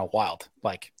is kind of wild.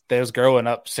 Like they was growing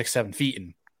up 6-7 feet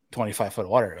in 25 foot of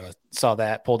water. I saw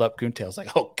that, pulled up coontails,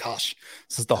 like, oh gosh,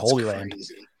 this is the Holy Land.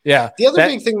 Yeah. The other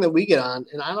big thing that we get on,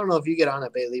 and I don't know if you get on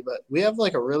it, Bailey, but we have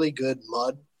like a really good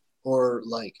mud or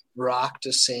like rock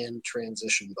to sand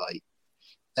transition bite.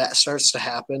 That starts to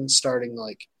happen starting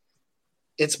like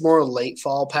it's more a late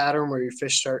fall pattern where your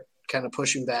fish start kind of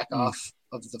pushing back off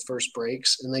of the first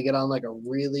breaks, and they get on like a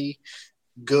really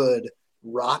good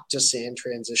rock to sand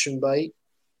transition bite.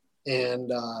 And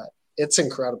it's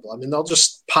incredible. I mean, they'll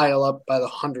just pile up by the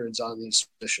hundreds on these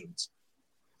positions.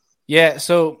 Yeah.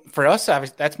 So for us,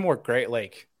 that's more Great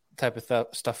Lake type of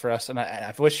stuff for us. And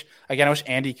I wish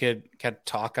Andy could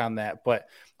talk on that, but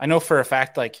I know for a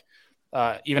fact, like,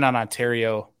 even on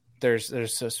Ontario, there's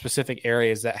specific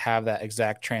areas that have that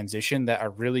exact transition that are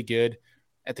really good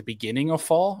at the beginning of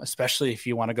fall, especially if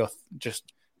you want to go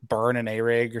just burn an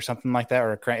A-rig or something like that,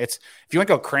 or a crank. If you want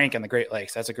to go crank in the Great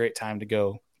Lakes, that's a great time to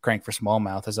go crank for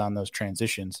smallmouth is on those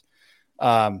transitions.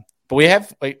 But we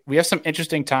have some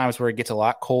interesting times where it gets a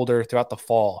lot colder throughout the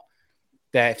fall.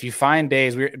 That if you find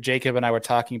days, Jacob and I were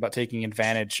talking about taking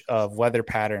advantage of weather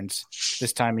patterns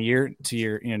this time of year to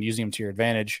using them to your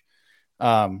advantage.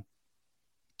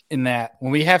 In that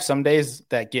when we have some days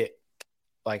that get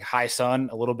like high sun,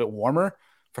 a little bit warmer,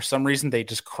 for some reason they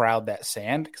just crowd that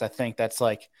sand. Cause I think that's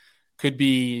like, could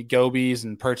be gobies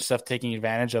and perch stuff taking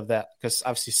advantage of that. Cause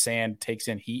obviously sand takes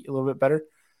in heat a little bit better.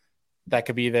 That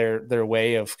could be their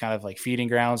way of kind of like feeding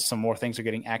grounds. Some more things are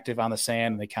getting active on the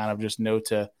sand. And they kind of just know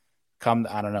to come.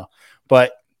 I don't know,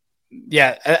 but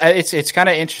yeah, it's kind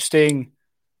of interesting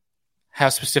how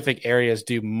specific areas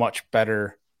do much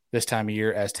better this time of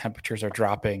year as temperatures are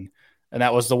dropping. And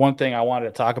that was the one thing I wanted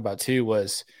to talk about too,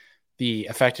 was the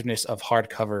effectiveness of hard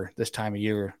cover this time of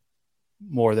year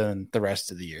more than the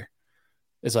rest of the year.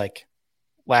 Is like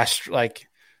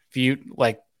if you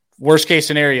like worst case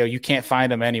scenario, you can't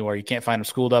find them anywhere. You can't find them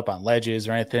schooled up on ledges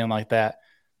or anything like that.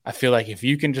 I feel like if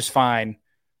you can just find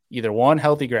either one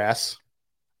healthy grass,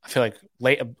 I feel like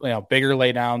bigger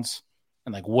laydowns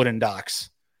and like wooden docks,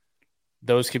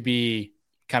 those could be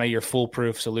kind of your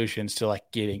foolproof solutions to like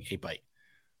getting a bite.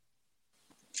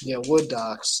 Yeah, wood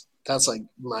docks. That's like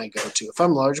my go-to. If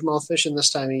I'm largemouth fishing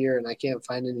this time of year and I can't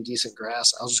find any decent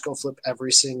grass, I'll just go flip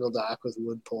every single dock with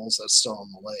wood poles that's still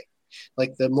on the lake.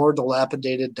 Like the more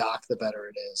dilapidated dock, the better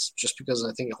it is. Just because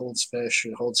I think it holds fish,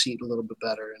 it holds heat a little bit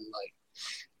better, and like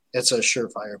it's a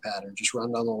surefire pattern. Just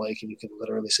run down the lake and you can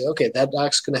literally say, okay, that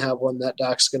dock's going to have one. That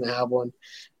dock's going to have one.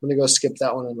 I'm going to go skip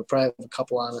that one and we'll probably have a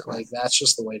couple on it. Like, that's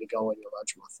just the way to go when you're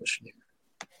largemouth fishing here.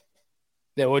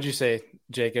 Yeah, what'd you say,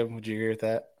 Jacob? Would you agree with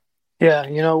that? Yeah,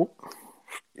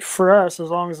 for us, as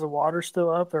long as the water's still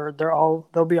up,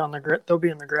 they'll be in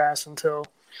the grass until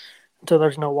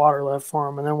there's no water left for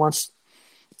them, and then once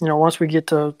we get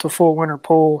to full winter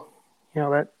pull,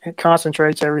 that it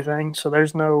concentrates everything.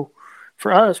 So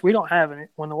for us, we don't have any.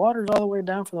 When the water's all the way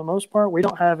down, for the most part, we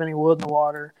don't have any wood in the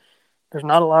water. There's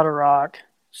not a lot of rock,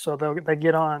 so they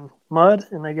get on mud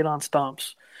and they get on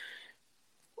stumps.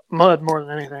 Mud more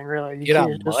than anything, really. You get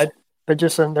on mud? They're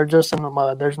just in the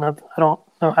mud. There's nothing. I don't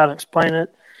know how to explain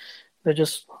it. They're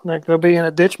just like they'll be in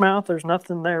a ditch mouth. There's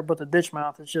nothing there but the ditch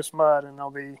mouth. It's just mud, and they'll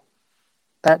be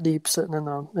that deep sitting in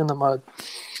the mud.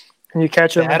 And you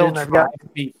catch them, and they've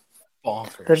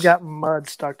got mud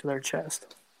stuck to their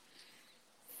chest.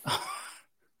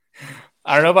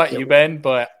 I don't know about you, Ben,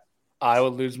 but I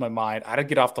would lose my mind. I'd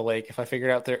get off the lake if I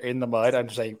figured out they're in the mud. I'm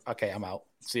just like, okay, I'm out.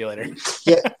 See you later.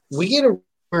 Yeah, we get a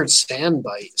weird sand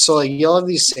bite. So like you'll have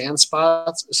these sand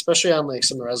spots, especially on like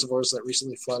some reservoirs that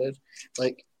recently flooded.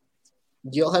 Like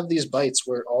you'll have these bites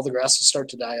where all the grass will start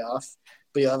to die off,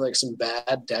 but you'll have like some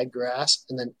bad dead grass,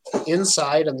 and then on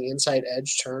the inside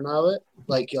edge turn of it,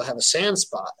 like you'll have a sand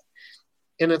spot.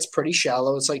 And it's pretty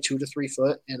shallow. It's like 2 to 3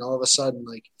 foot. And all of a sudden,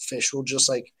 like fish will just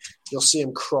like, you'll see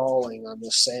them crawling on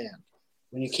the sand.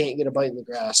 When you can't get a bite in the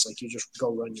grass, like you just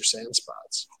go run your sand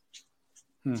spots.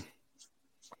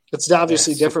 It's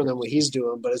obviously different than what he's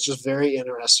doing, but it's just very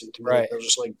interesting to me. Right. They'll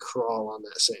just like crawl on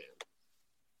that sand.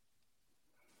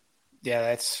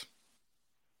 Yeah, it's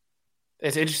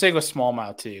interesting with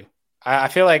smallmouth too. I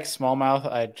feel like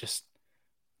smallmouth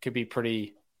could be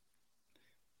pretty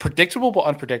predictable but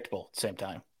unpredictable at the same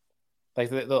time.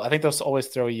 Like I think they'll always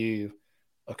throw you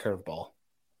a curveball,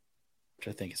 which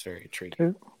I think is very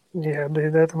intriguing. Yeah,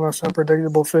 dude, they're the most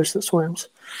unpredictable fish that swims.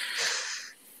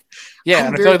 Yeah,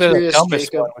 and I feel like they're the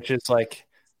dumbest one, which is like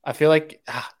I feel like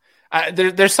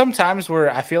there's some times where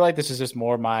I feel like this is just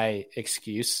more my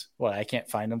excuse. Well, I can't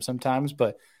find them sometimes,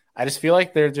 but I just feel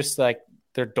like they're just like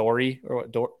they're Dory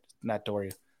not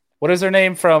Dory. What is their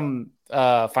name from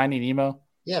Finding Nemo?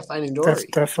 Yeah, Finding Dory. That's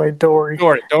definitely Dory.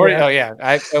 Dory. Yeah. Oh, yeah.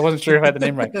 I wasn't sure if I had the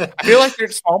name right. I feel like they're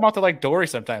smallmouth are like Dory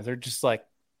sometimes. They're just like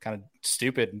kind of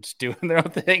stupid and just doing their own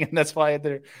thing, and that's why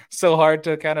they're so hard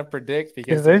to kind of predict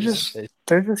because they're just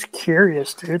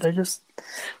curious, dude.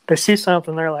 They see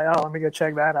something, they're like, oh, let me go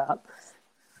check that out.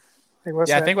 Like,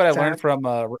 I think what I learned from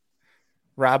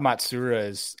Rob Matsura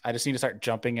is I just need to start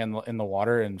jumping in the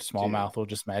water, and smallmouth will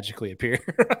just magically appear.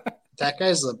 That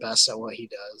guy's the best at what he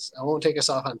does. I won't take us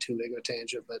off on too big of a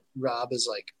tangent, but Rob is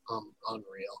like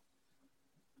unreal.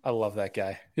 I love that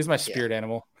guy. He's my spirit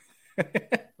animal.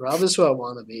 Rob is who I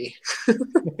want to be.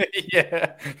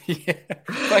 Yeah.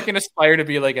 If I can aspire to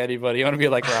be like anybody, I want to be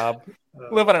like Rob.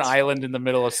 Live on an island in the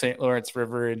middle of St. Lawrence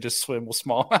River and just swim with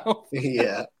smallmouth.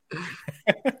 Yeah.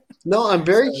 No, I'm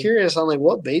very curious on like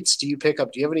what baits do you pick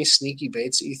up? Do you have any sneaky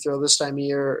baits that you throw this time of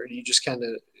year, or do you just kind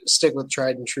of stick with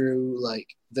tried and true,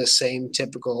 like the same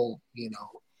typical,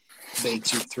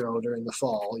 baits you throw during the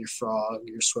fall? Your frog,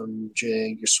 your swim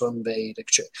jig, your swim bait,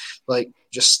 like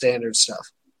just standard stuff.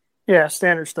 Yeah,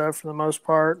 standard stuff for the most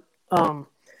part.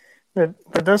 There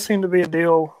does seem to be a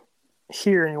deal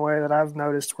here anyway that I've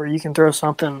noticed where you can throw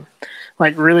something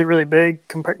like really, really big.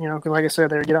 Like I said,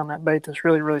 they get on that bait that's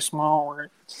really, really small, where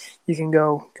you can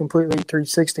go completely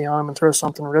 360 on them and throw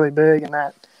something really big, and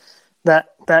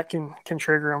that can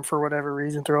trigger them for whatever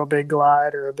reason. Throw a big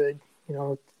glide or a big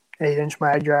 8-inch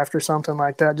mag draft or something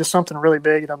like that. Just something really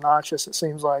big and obnoxious. It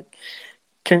seems like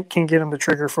can get them to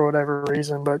trigger for whatever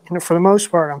reason. But for the most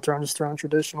part, I'm throwing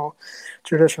traditional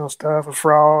stuff. A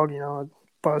frog, a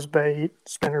buzz bait,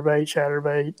 spinner bait, chatter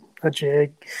bait, a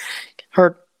jig.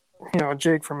 A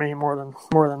jig for me more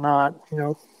than not.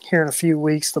 Here in a few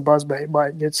weeks, the buzz bait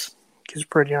bite gets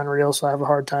pretty unreal, so I have a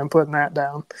hard time putting that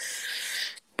down.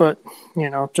 But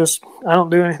just I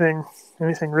don't do anything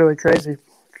really crazy.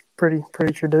 Pretty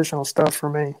traditional stuff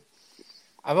for me.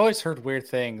 I've always heard weird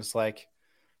things like.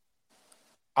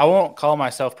 I won't call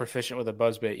myself proficient with a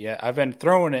buzzbait yet. I've been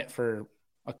throwing it for.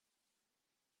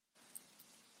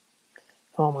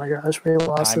 Oh my gosh, we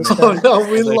lost this. Oh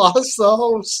no, we lost the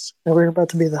host. And we're about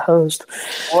to be the host.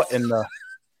 What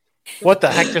the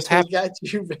heck just happened? Got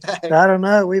you back. I don't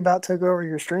know. We about took over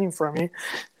your stream from you.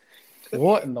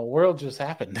 What in the world just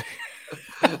happened?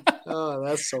 Oh,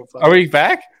 that's so funny. Are we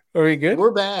back? Are we good?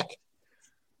 We're back.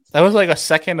 That was like a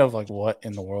second of like, what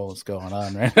in the world is going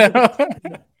on right now?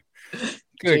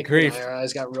 Good Jake grief. and our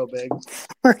eyes got real big.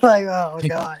 We're like, oh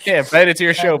gosh. Yeah, bet it's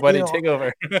your show, buddy. deal. Take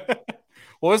over.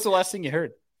 What was the last thing you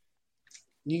heard?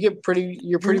 You're pretty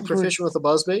proficient with a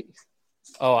buzzbait.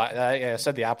 Oh, I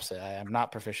said the opposite. I am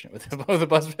not proficient with the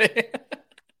buzzbait.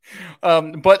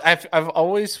 But I've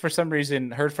always, for some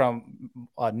reason, heard from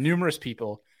numerous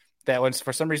people that when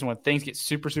things get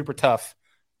super, super tough,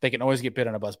 they can always get bit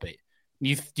on a buzzbait.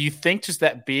 Do you think just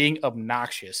that being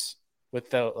obnoxious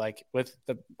with a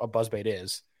buzzbait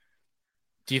is?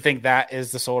 Do you think that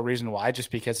is the sole reason why? Just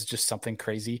because it's just something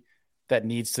crazy that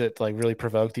needs to like really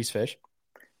provoke these fish?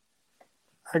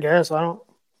 I guess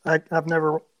I've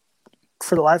never,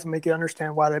 for the life of me, can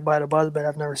understand why they bite a buzzbait.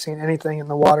 I've never seen anything in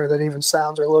the water that even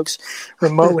sounds or looks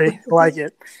remotely like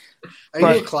it. Are you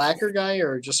a clacker guy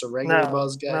or just a regular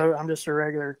buzz guy? No, I'm just a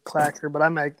regular clacker, but I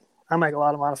make a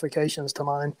lot of modifications to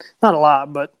mine. Not a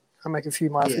lot, but I make a few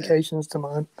modifications to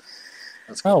mine.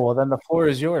 Oh, well, then the floor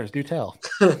is yours. Do tell.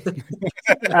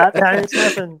 It's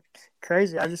nothing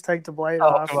crazy. I just take the blade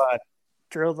off,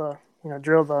 drill the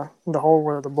hole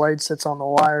where the blade sits on the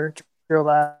wire, drill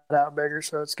that out bigger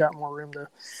so it's got more room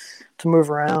to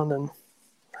move around, and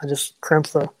I just crimp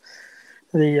the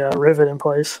rivet in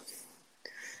place.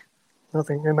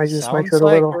 Nothing. It makes it a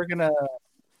little. We're gonna.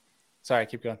 Sorry,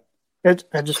 keep going. It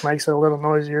just makes it a little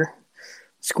noisier.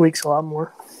 Squeaks a lot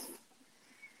more.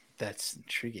 That's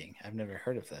intriguing. I've never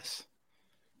heard of this.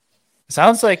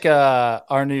 Sounds like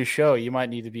our new show. You might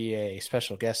need to be a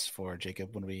special guest for,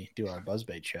 Jacob, when we do our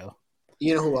buzzbait show.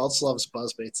 You know who else loves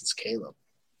buzzbaits? It's Caleb.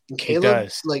 And Caleb,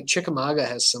 like Chickamauga,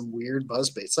 has some weird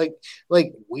buzzbaits,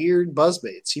 like weird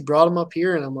buzzbaits. He brought them up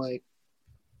here, and I'm like,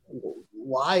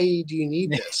 why do you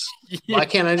need this? Why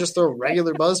can't I just throw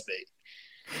regular buzzbait?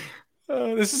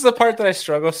 This is the part that I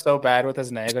struggle so bad with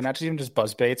as an angler, not even just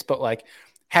buzzbaits, but like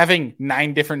having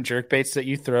 9 different jerk baits that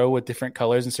you throw with different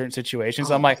colors in certain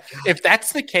situations. I'm like, if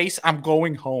that's the case, I'm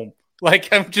going home.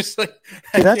 Like, I'm just like,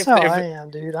 dude, that's how I am,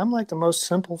 dude. I'm like the most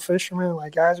simple fisherman.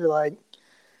 Like, guys are like,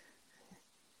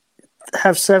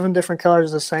 have 7 different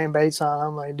colors of the same baits on.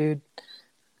 I'm like, dude,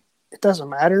 it doesn't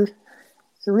matter.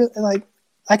 It really, like,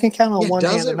 I can count on one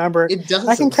hand the number.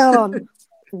 I can count on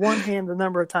one hand the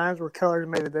number of times where colors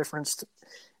made a difference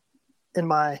in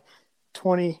my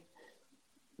 21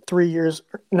 years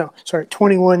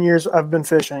I've been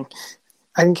fishing.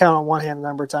 I can count on one hand the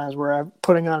number of times where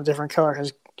putting on a different color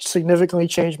has significantly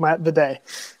changed the day.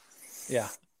 Yeah.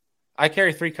 I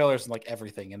carry 3 colors in like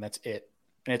everything, and that's it.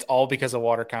 And it's all because of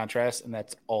water contrast, and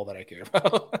that's all that I care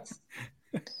about.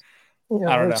 I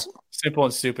don't know. Simple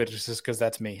and stupid just because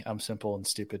that's me. I'm simple and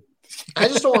stupid. I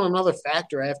just don't want another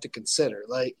factor I have to consider.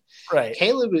 Like, right.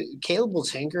 Caleb will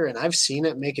tinker, and I've seen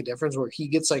it make a difference where he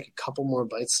gets like a couple more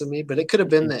bites than me, but it could have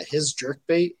been that his jerk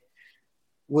bait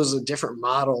was a different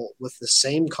model with the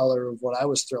same color of what I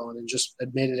was throwing and just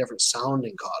had made a different sound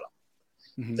and caught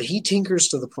him. Mm-hmm. But he tinkers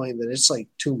to the point that it's like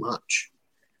too much.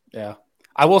 Yeah.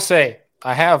 I will say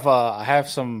I have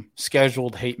some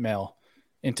scheduled hate mail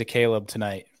into Caleb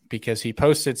tonight because he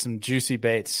posted some juicy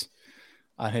baits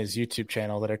on his YouTube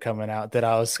channel that are coming out that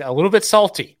I was a little bit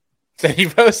salty that he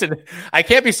posted. I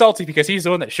can't be salty because he's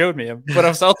the one that showed me him, but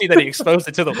I'm salty that he exposed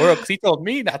it to the world because he told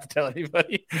me not to tell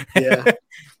anybody. Yeah.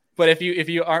 But if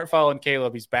you aren't following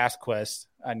Caleb, he's Bass Quest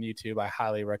on YouTube. I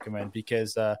highly recommend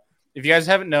because if you guys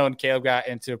haven't known, Caleb got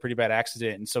into a pretty bad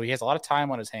accident, and so he has a lot of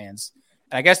time on his hands.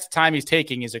 And I guess the time he's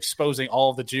taking is exposing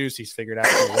all of the juice he's figured out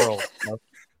in the world. So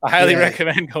I highly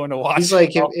recommend going to watch. He's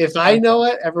like, if I know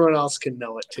it, everyone else can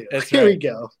know it too. Here we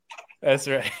go. That's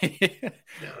right.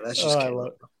 No, that's just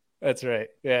Caleb. That's right.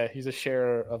 Yeah, he's a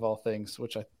sharer of all things,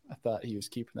 which I thought he was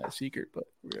keeping that secret, but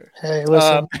hey,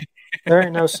 listen, there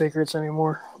ain't no secrets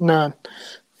anymore. None.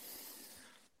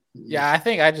 Yeah, I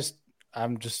think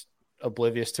I'm just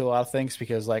oblivious to a lot of things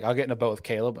because like I'll get in a boat with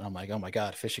Caleb and I'm like, oh my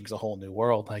God, fishing's a whole new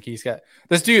world. Like he's got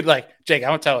this dude, like Jake,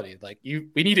 I'm telling you, like we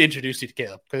need to introduce you to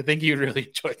Caleb because I think you'd really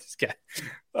enjoy this guy.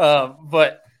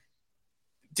 But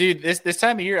dude, this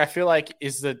time of year, I feel like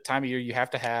is the time of year you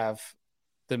have to have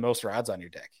the most rods on your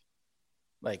deck.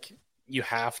 Like you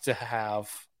have to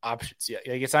have options. Yeah,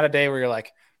 like it's not a day where you're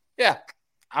like, yeah,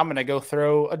 I'm gonna go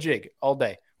throw a jig all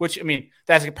day. Which I mean,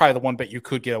 that's probably the one bit you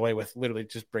could get away with, literally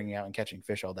just bringing out and catching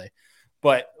fish all day.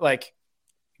 But like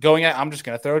going out, I'm just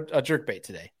gonna throw a jerk bait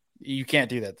today. You can't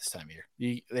do that this time of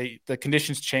year. The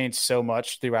conditions change so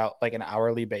much throughout like an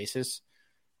hourly basis.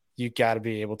 You got to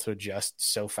be able to adjust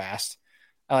so fast.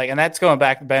 And that's going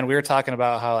back, Ben. We were talking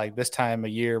about how like this time of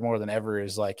year more than ever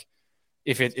is like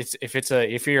if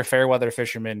you're a fair weather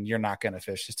fisherman, you're not going to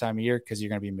fish this time of year because you're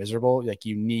going to be miserable. Like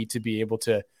you need to be able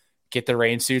to get the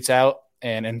rain suits out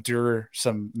and endure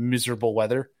some miserable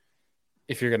weather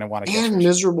if you're going to want to catch and fish.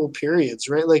 miserable periods,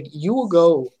 right? Like you will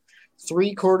go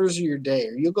 3/4 of your day,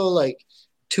 or you'll go like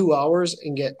 2 hours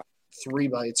and get 3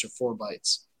 bites or 4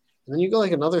 bites. And then you go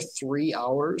like another 3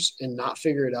 hours and not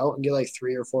figure it out and get like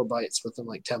 3 or 4 bites within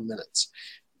like 10 minutes.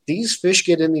 These fish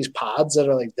get in these pods that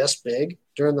are like this big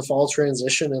during the fall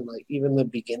transition and like even the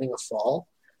beginning of fall,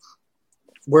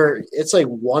 where it's like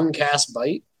one cast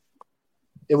bite.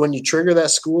 And when you trigger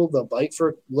that school, they'll bite for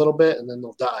a little bit and then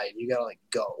they'll die. And you got to like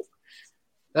go.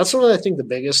 That's one of, I think, the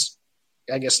biggest,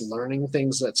 I guess, learning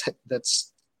things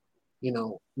that's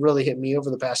really hit me over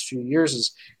the past few years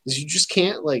is you just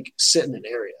can't like sit in an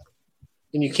area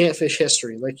and you can't fish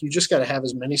history. Like you just got to have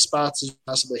as many spots as you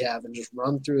possibly have and just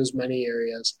run through as many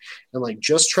areas and like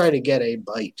just try to get a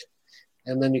bite.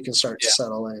 And then you can start to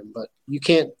settle in, but you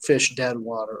can't fish dead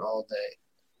water all day.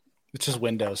 It's just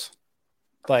windows.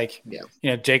 Like,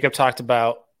 Jacob talked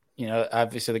about,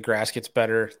 obviously the grass gets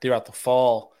better throughout the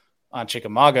fall on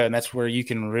Chickamauga, and that's where you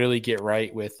can really get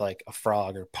right with like a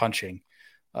frog or punching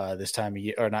this time of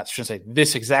year, or not, I shouldn't say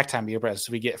this exact time of year, but as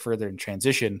we get further in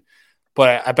transition.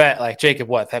 But I bet, like, Jacob,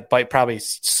 that bite probably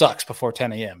sucks before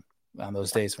 10 a.m. on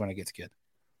those days when it gets good.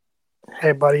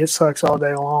 Hey, buddy, it sucks all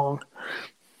day long.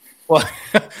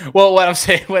 Well, what I'm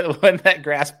saying, when that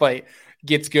grass bite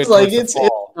gets good, like it's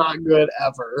not good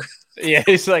ever. Yeah,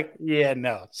 it's like,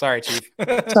 no, sorry, Chief.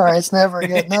 Sorry, it's never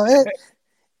good. No,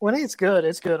 when it's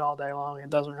good all day long. It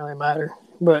doesn't really matter.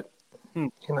 But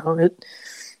it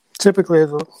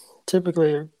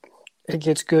typically it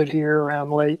gets good here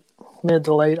around mid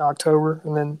to late October,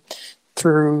 and then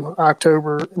through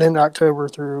October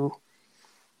through,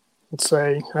 let's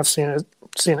say, I've seen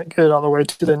it good all the way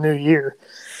to the new year.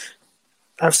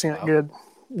 I've seen it good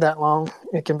that long.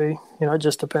 It can be, it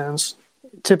just depends.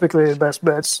 Typically, the best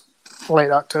bet's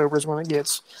late October is when it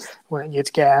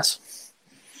gets gas.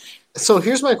 So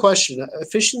here's my question: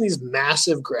 fishing these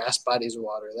massive grass bodies of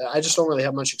water that I just don't really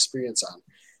have much experience on,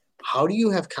 how do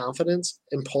you have confidence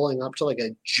in pulling up to like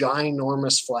a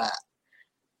ginormous flat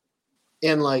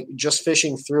and like just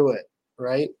fishing through it?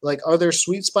 Right? Like, are there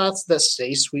sweet spots that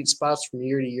stay sweet spots from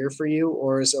year to year for you,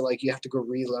 or is it like you have to go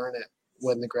relearn it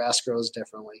when the grass grows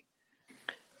differently?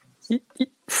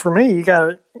 For me, you got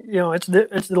to,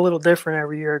 it's a little different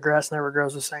every year. Grass never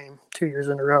grows the same 2 years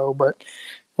in a row. But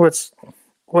what's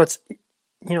a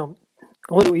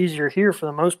little easier here for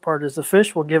the most part is the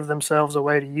fish will give themselves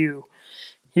away to you.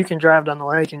 You can drive down the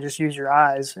lake and just use your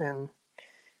eyes and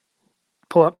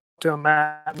pull up to a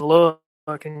mat and look,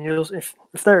 and if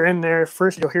they're in there,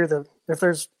 first you'll hear if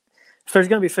there's going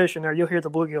to be fish in there, you'll hear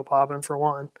the bluegill popping for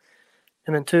one.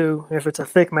 And then two, if it's a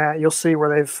thick mat, you'll see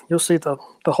the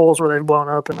holes where they've blown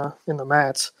up in the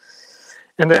mats.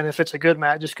 And then if it's a good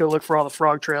mat, just go look for all the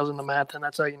frog trails in the mat. Then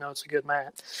that's how you know it's a good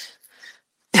mat.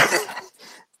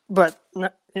 But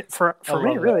for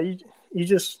me, really, you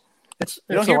just it's.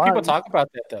 You don't hear people talk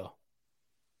about that though.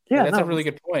 Yeah, that's a really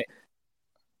good point.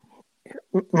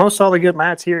 Most all the good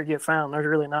mats here get found. There's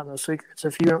really not no secrets.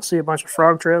 If you don't see a bunch of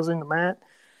frog trails in the mat,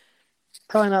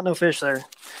 probably not no fish there.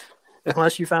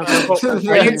 Unless you found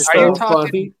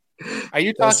something. Are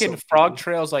you talking frog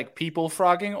trails like people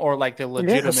frogging, or like the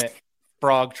legitimate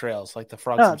frog trails, like the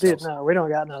frogs themselves? Dude, no, we don't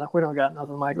got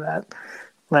nothing like that.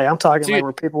 Like, I'm talking like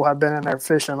where people have been in there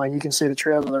fishing, like you can see the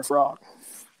trails of their frog.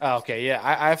 Oh, okay, yeah,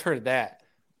 I've heard that.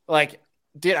 Like,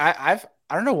 dude, I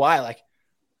don't know why. Like,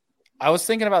 I was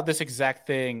thinking about this exact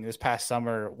thing this past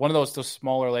summer. One of those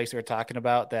smaller lakes we were talking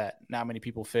about that not many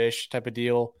people fish type of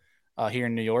deal here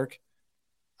in New York.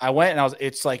 I went and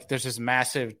it's like there's this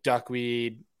massive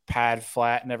duckweed pad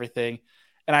flat and everything.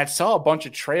 And I saw a bunch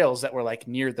of trails that were like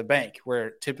near the bank where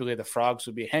typically the frogs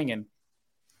would be hanging.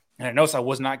 And I noticed I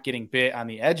was not getting bit on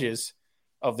the edges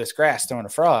of this grass throwing a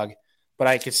frog, but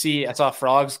I saw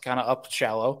frogs kind of up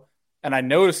shallow. And I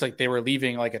noticed like they were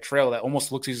leaving like a trail that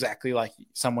almost looks exactly like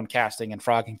someone casting and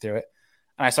frogging through it.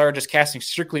 And I started just casting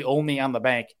strictly only on the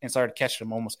bank and started catching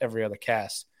them almost every other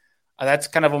cast. That's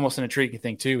kind of almost an intriguing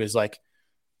thing too, is like,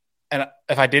 and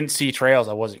if I didn't see trails,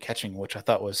 I wasn't catching, which I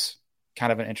thought was kind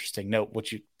of an interesting note,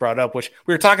 which you brought up, which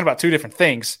we were talking about two different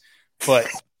things, but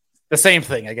the same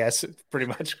thing, I guess, pretty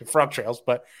much, frog trails.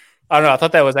 But I don't know. I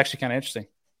thought that was actually kind of interesting.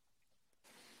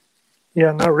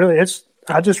 Yeah, no, really.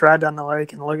 I just ride down the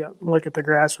lake and look at the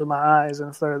grass with my eyes,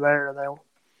 and if they're there,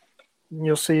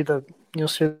 you'll see the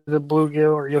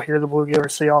bluegill, or you'll hear the bluegill, or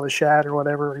see all the shad or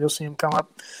whatever, or you'll see them come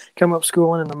up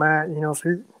schooling in the mat.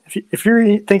 If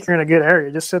you think you're in a good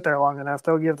area, just sit there long enough,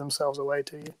 they'll give themselves away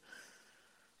to you.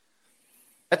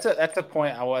 That's a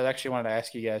point I actually wanted to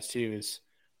ask you guys too, is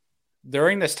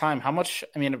during this time, how much,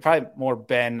 I mean, probably more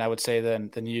Ben, I would say,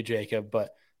 than you, Jacob,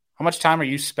 but how much time are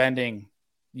you spending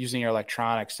using your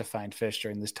electronics to find fish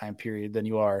during this time period than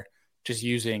you are just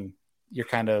using your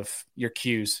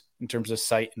cues in terms of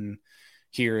sight and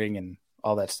hearing and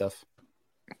all that stuff.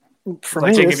 For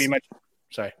like me, Jacob, you mentioned,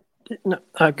 sorry. No,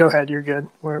 go ahead. You're good.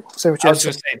 Say what you I have was to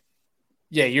just saying,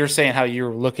 yeah, you're saying how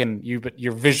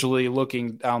you're visually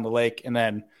looking down the lake and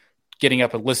then getting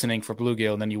up and listening for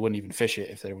bluegill, and then you wouldn't even fish it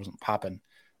if there wasn't popping.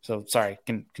 So sorry,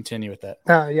 can continue with that.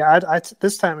 Yeah,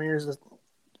 this time of year is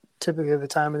typically the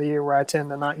time of the year where I tend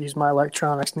to not use my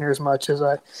electronics near as much as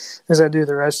I do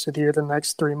the rest of the year. The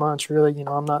next 3 months, really,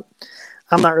 I'm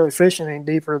not really fishing any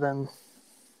deeper than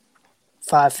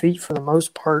 5 feet for the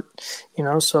most part,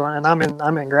 So, and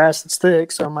I'm in grass that's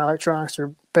thick, so my electronics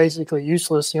are basically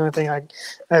useless. The only thing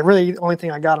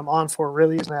I got them on for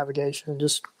really is navigation,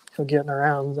 just getting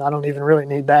around. I don't even really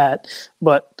need that,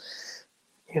 but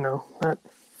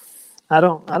I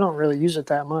don't really use it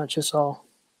that much. It's all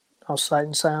sight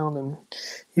and sound and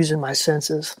using my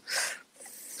senses.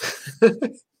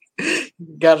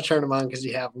 Got to turn them on because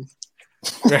you have them.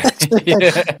 Right.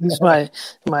 Yeah. Use my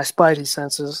spidey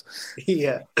senses.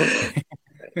 Yeah. For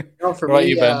What about me,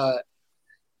 you, Ben?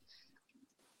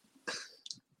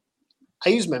 I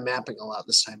use my mapping a lot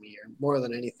this time of year, more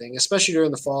than anything, especially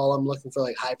during the fall. I'm looking for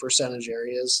like high percentage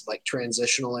areas, like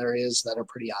transitional areas that are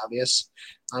pretty obvious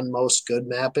on most good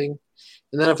mapping.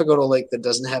 And then if I go to a lake that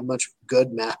doesn't have much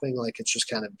good mapping, like it's just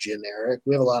kind of generic,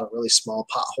 we have a lot of really small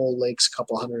pothole lakes, a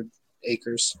couple hundred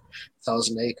acres,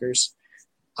 1,000 acres.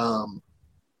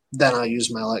 Then I'll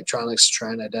use my electronics to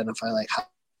try and identify like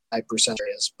high percent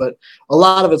areas. But a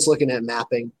lot of it's looking at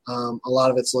mapping. A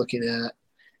lot of it's looking at,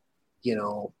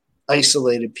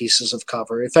 isolated pieces of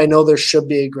cover. If I know there should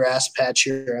be a grass patch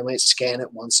here, I might scan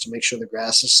it once to make sure the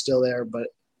grass is still there. But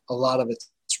a lot of it's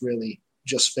really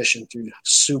just fishing through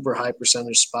super high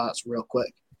percentage spots real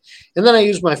quick. And then I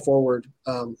use my forward,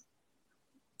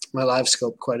 my live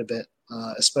scope quite a bit,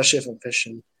 especially if I'm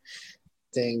fishing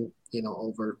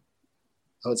over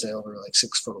like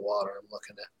 6 foot of water. I'm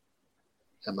looking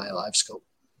at my live scope.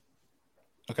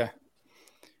 Okay.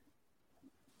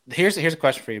 Here's a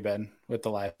question for you, Ben, with the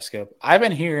live scope. I've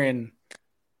been hearing,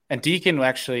 and Deacon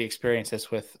actually experienced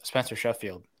this with Spencer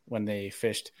Sheffield when they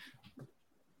fished.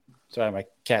 Sorry, my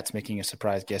cat's making a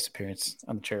surprise guest appearance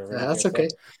on the chair. That's okay.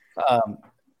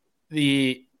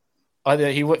 He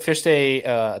fished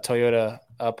a Toyota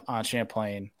up on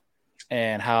Champlain,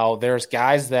 and how there's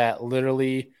guys that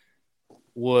literally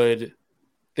would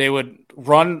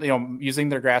run, using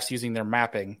their graphs, using their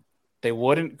mapping. They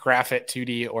wouldn't graph it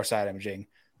 2D or side imaging.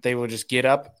 They would just get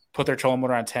up, put their trolling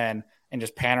motor on 10, and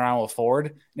just pan around with forward.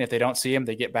 And if they don't see him,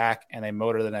 they get back and they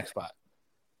motor the next spot.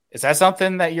 Is that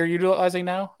something that you're utilizing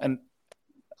now? And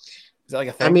is that like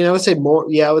a thing? I mean, I would say more.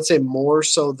 Yeah, I would say more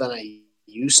so than I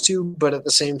used to. But at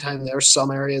the same time, there are some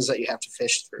areas that you have to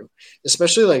fish through,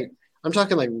 especially like I'm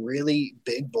talking like really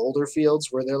big boulder fields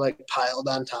where they're like piled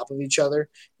on top of each other.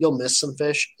 You'll miss some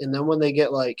fish, and then when they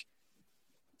get like,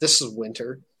 this is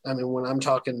winter. I mean, when I'm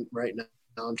talking right now,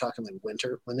 I'm talking like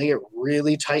winter. When they get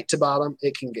really tight to bottom,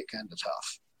 it can get kind of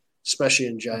tough, especially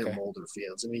in giant boulder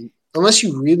fields. I mean, unless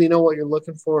you really know what you're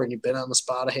looking for and you've been on the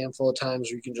spot a handful of times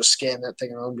where you can just scan that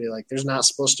thing around and be like, there's not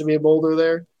supposed to be a boulder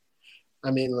there.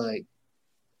 I mean,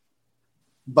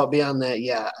 but beyond that,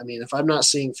 yeah. I mean, if I'm not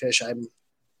seeing fish, I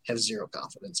have zero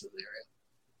confidence in the area.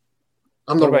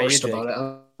 I'm the worst about it.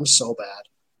 I'm so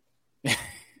bad.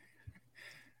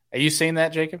 Are you seeing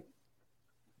that, Jacob?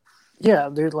 Yeah,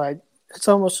 dude, it's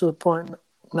almost to the point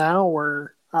now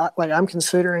where I'm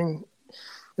considering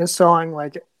installing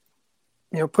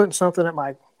putting something at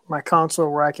my console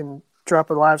where I can drop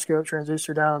a live scope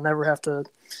transducer down and never have to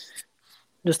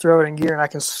just throw it in gear, and I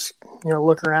can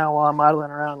look around while I'm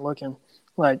idling around looking,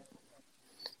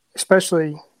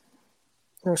 especially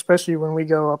when we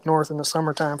go up north in the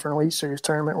summertime for an Elite Series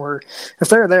tournament, where if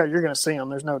they're there, you're going to see them.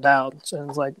 There's no doubt. So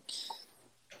it's like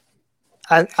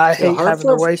I hate having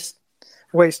to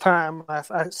waste time.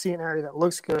 I see an area that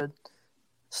looks good,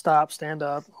 stop, stand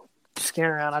up, scan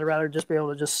around. I'd rather just be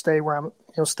able to just stay where I'm,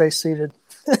 stay seated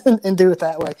and do it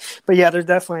that way. But yeah, there's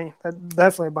definitely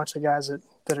a bunch of guys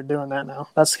that are doing that now.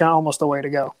 That's kind of almost the way to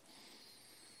go.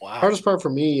 Wow. Hardest part for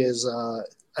me is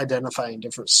identifying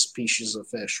different species of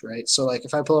fish, right? So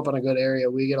if I pull up on a good area,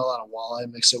 we get a lot of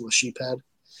walleye mixed in with sheephead,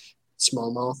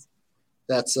 smallmouth.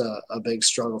 That's a big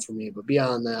struggle for me. But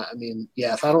beyond that, I mean,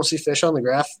 yeah, if I don't see fish on the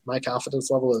graph, my confidence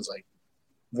level is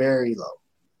very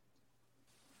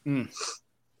low.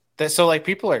 So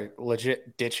people are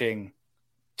legit ditching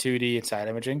 2D and side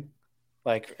imaging,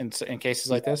 in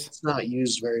cases like this. It's not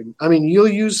used very. I mean, you'll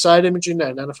use side imaging to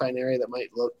identify an area that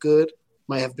might look good,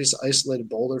 might have a piece of isolated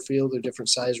boulder field or different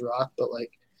size rock, but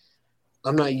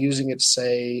I'm not using it to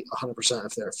say 100%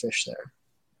 if there are fish there.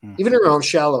 Mm-hmm. Even around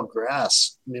shallow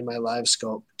grass, I mean, my live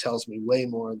scope tells me way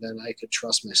more than I could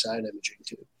trust my side imaging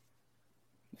to.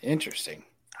 Interesting.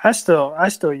 I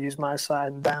still use my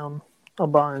side down a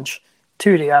bunch.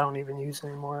 2D I don't even use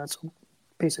anymore. That's a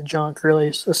piece of junk, really,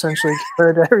 essentially,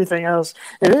 compared to everything else.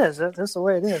 It is. That's the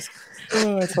way it is.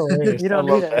 Oh, that's hilarious. You don't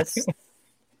need it.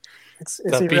 It's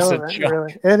irrelevant,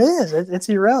 really. It is. It's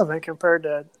irrelevant compared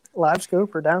to live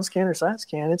scope or down scan or side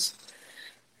scan.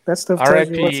 That stuff tells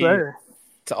you what's there.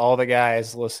 To all the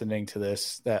guys listening to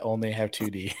this that only have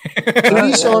 2D.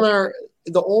 2D sonar,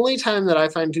 the only time that I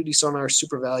find 2D sonar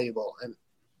super valuable, and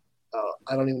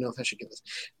I don't even know if I should get this.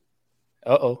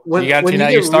 When it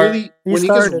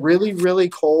gets really, really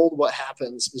cold, what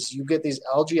happens is you get these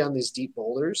algae on these deep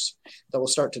boulders that will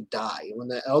start to die. When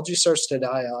the algae starts to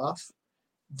die off,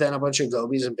 then a bunch of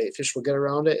gobies and baitfish will get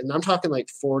around it. And I'm talking like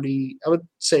 40, I would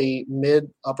say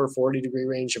upper 40 degree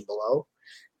range and below.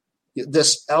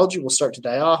 This algae will start to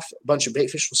die off. A bunch of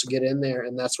baitfish will get in there,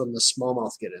 and that's when the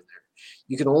smallmouth get in there.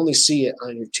 You can only see it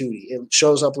on your 2D. It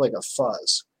shows up like a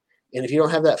fuzz. And if you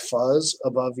don't have that fuzz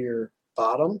above your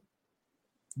bottom,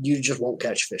 you just won't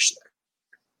catch fish there.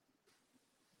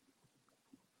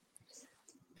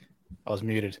 I was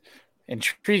muted.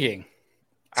 Intriguing.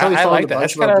 I like that.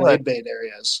 That's kind of blade bait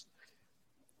areas.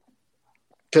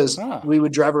 Because we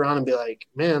would drive around and be like,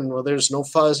 man, well, there's no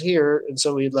fuzz here. And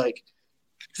so we'd like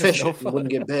fish it and wouldn't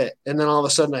get bit. And then all of a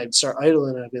sudden I'd start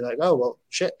idling and I'd be like, oh, well,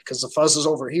 shit, because the fuzz is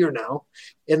over here now.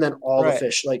 And then all the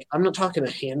fish, like I'm not talking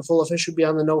a handful of fish would be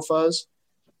on the no fuzz.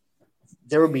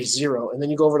 There would be zero. And then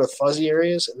you go over to the fuzzy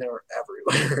areas and they were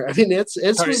everywhere. I mean, it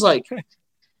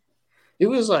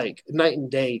was like night and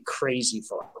day crazy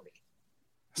for me.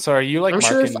 So are you like I'm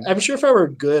sure if I were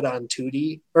good on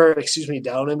 2D or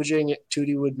down imaging,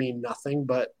 2D would mean nothing.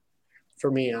 But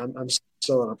for me, I'm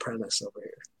still an apprentice over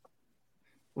here.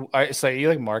 So are you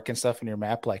like marking stuff in your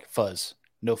map like fuzz,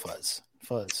 no fuzz,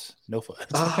 fuzz, no fuzz?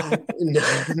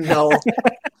 No.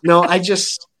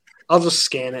 I'll just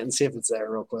scan it and see if it's there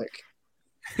real quick.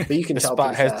 But you can tell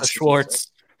spot has the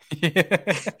Schwartz.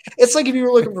 It's like if you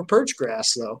were looking for perch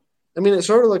grass, though. I mean, it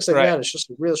sort of looks like that. It's just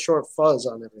a real short fuzz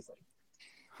on everything.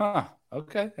 Huh.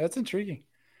 Okay. That's intriguing.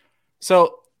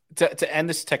 So to end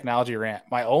this technology rant,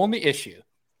 my only issue,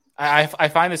 I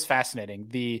find this fascinating,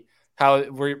 how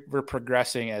we're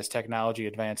progressing as technology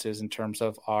advances in terms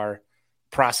of our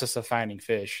process of finding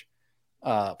fish.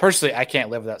 Personally, I can't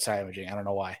live without side imaging. I don't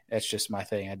know why. That's just my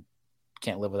thing. I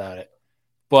can't live without it.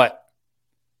 But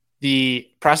the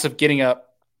process of getting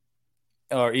up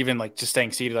or even like just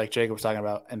staying seated like Jacob was talking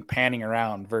about and panning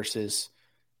around versus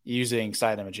using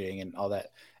side imaging and all that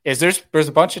is there's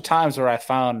a bunch of times where I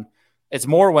found it's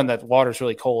more when the water's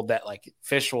really cold that like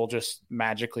fish will just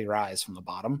magically rise from the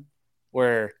bottom,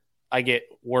 where I get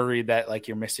worried that like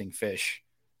you're missing fish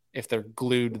if they're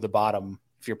glued to the bottom.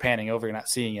 If you're panning over, you're not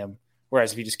seeing them.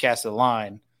 Whereas if you just cast a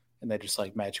line and they just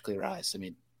like magically rise. I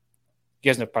mean,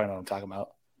 you guys probably know what I'm talking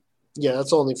about. Yeah,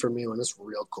 that's only for me when it's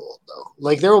real cold, though.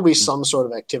 Like, there will be some sort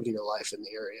of activity or life in the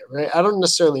area, right? I don't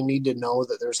necessarily need to know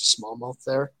that there's a smallmouth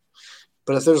there.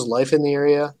 But if there's life in the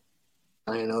area,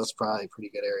 I know it's probably a pretty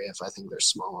good area if I think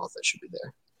there's smallmouth that should be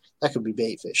there. That could be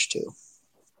baitfish, too.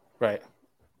 Right.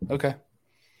 Okay.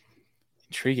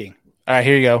 Intriguing. All right,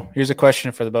 here you go. Here's a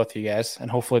question for the both of you guys, and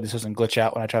hopefully this doesn't glitch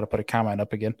out when I try to put a comment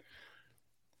up again.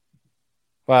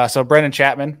 So Brendan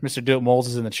Chapman, Mr. Do It Moles,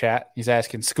 is in the chat. He's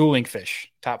asking schooling fish,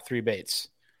 top 3 baits.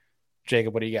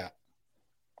 Jacob, what do you got?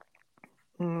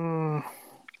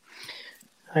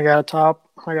 I got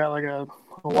like a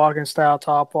walking style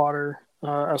top water,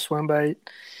 a swim bait,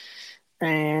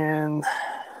 and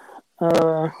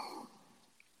a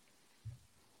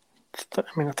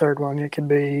third one. It could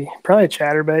be probably a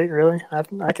chatterbait. Really,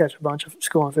 I catch a bunch of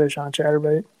schooling fish on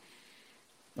chatterbait.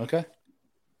 Okay.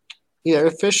 Yeah,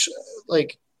 fish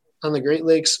like on the Great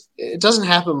Lakes, it doesn't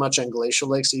happen much on glacial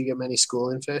lakes that you get many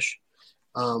schooling fish.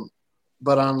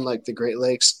 But on like the Great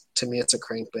Lakes, to me, it's a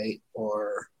crankbait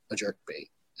or a jerkbait,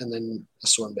 and then a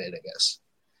swim bait, I guess.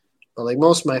 But like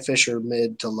most of my fish are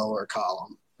mid to lower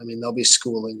column. I mean, they'll be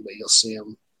schooling, but you'll see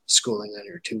them schooling on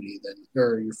your 2D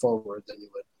or your forward than you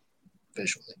would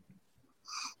visually.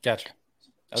 Gotcha.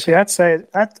 Okay. See, I'd say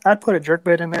I'd put a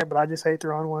jerkbait in there, but I just hate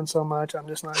throwing one so much. I'm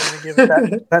just not going to give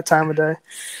it that time of day.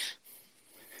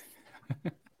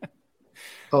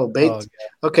 Oh, bait. Oh,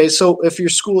 okay, so if your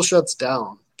school shuts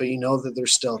down, but you know that they're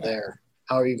still there,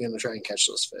 how are you going to try and catch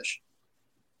those fish?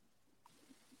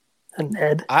 A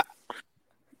Ned.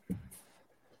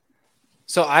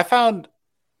 So I've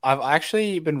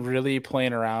actually been really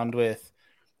playing around with,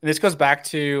 and this goes back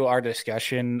to our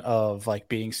discussion of like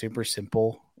being super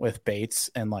simple with baits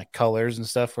and like colors and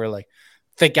stuff where like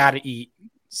they got to eat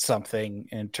something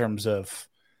in terms of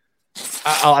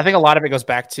I think a lot of it goes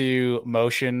back to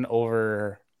motion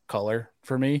over color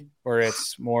for me, where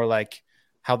it's more like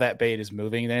how that bait is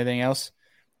moving than anything else.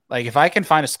 Like if I can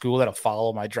find a school that'll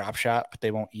follow my drop shot, but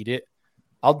they won't eat it,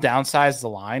 I'll downsize the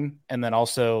line. And then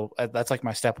also that's like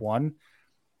my step one.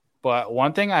 But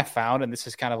one thing I found, and this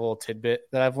is kind of a little tidbit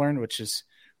that I've learned, which is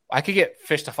I could get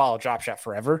fish to follow drop shot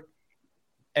forever.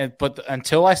 But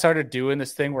until I started doing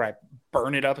this thing where I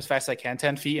burn it up as fast as I can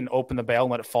 10 feet and open the bail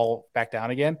and let it fall back down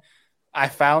again, I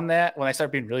found that when I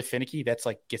start being really finicky, that's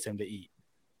like gets him to eat.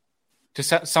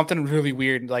 Just something really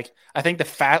weird. Like I think the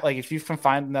fat, like if you can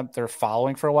find them, they're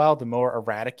following for a while, the more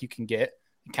erratic you can get,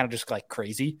 kind of just like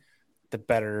crazy, the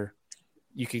better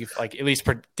you can like at least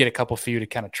get a couple few to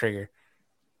kind of trigger.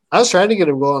 I was trying to get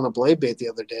him go on a blade bait the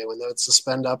other day when they would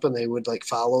suspend up and they would like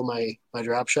follow my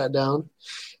drop shot down,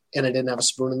 and I didn't have a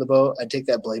spoon in the boat. I'd take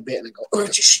that blade bait and I'd go,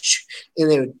 and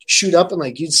they would shoot up and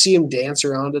like you'd see him dance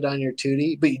around it on your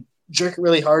tootie, but you jerk it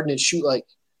really hard and it'd shoot like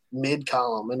mid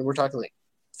column, and we're talking like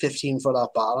 15 foot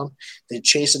off bottom. They'd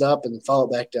chase it up and follow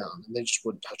it back down, and they just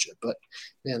wouldn't touch it. But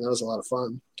man, that was a lot of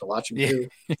fun to watch him do.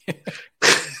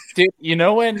 Dude, you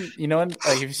know when like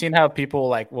have you seen how people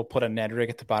like will put a Ned rig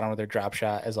at the bottom of their drop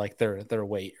shot as like their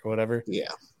weight or whatever? Yeah.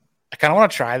 I kind of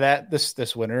want to try that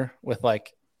this winter with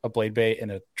like a blade bait and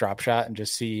a drop shot and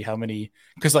just see how many,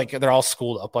 because like they're all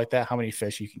schooled up like that, how many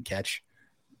fish you can catch.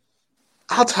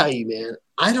 I'll tell you, man,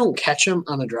 I don't catch them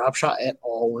on a drop shot at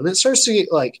all. When it starts to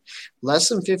get like less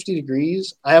than 50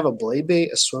 degrees, I have a blade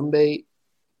bait, a swim bait,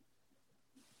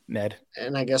 Ned,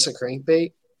 and I guess a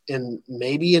crankbait, and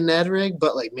maybe a Ned rig.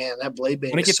 But like, man, that blade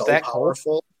bait is so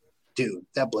powerful. Dude,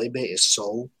 that blade bait is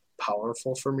so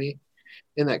powerful for me.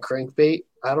 And that crankbait,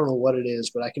 I don't know what it is,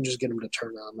 but I can just get them to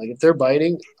turn on. Like if they're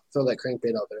biting, throw that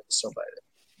crankbait out there and still bite it.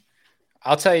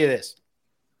 I'll tell you this.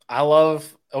 I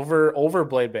love over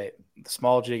blade bait. The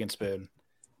small jig and spoon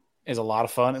is a lot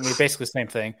of fun. I mean, basically the same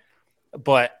thing.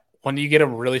 But when you get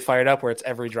them really fired up where it's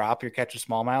every drop you're catching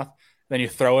smallmouth, then you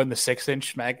throw in the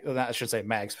 6-inch I should say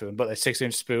mag spoon, but a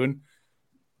 6-inch spoon.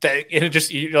 That it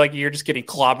just you're just getting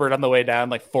clobbered on the way down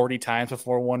like 40 times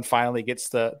before one finally gets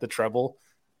the treble.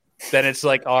 Then it's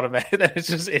like automatic. Then it's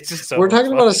just so. We're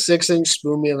talking about a 6-inch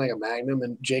spoon being like a Magnum,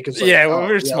 and Jacob's like, yeah, when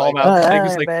we were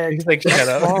smallmouth, he's like, shut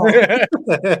up.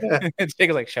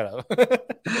 Jacob's like, shut up.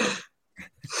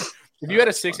 If you had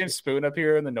a 6-inch spoon up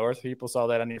here in the north, people saw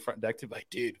that on your front deck, they'd be like,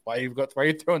 dude, why are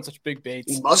you throwing such big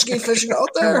baits? Muskie fishing out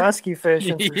there. Muskie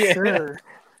fishing for sure.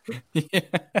 Yeah.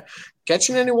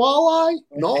 Catching any walleye?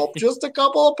 Nope, just a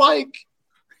couple of pike.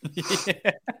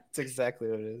 Yeah, that's exactly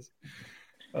what it is.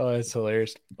 Oh, it's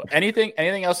hilarious. Anything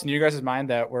else in you guys' mind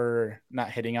that we're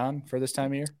not hitting on for this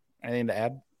time of year? Anything to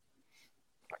add?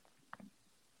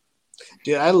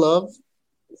 Dude, I love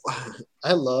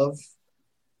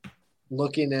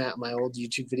looking at my old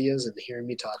YouTube videos and hearing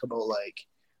me talk about like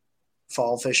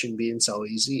fall fishing being so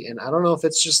easy. And I don't know if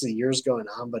it's just the years going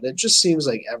on, but it just seems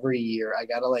like every year I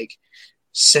gotta like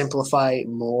simplify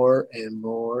more and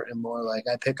more and more. Like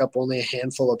I pick up only a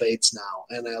handful of baits now,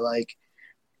 and I like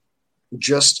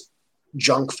just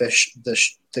junk fish the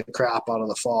crap out of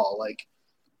the fall. Like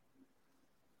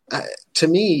to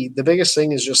me, the biggest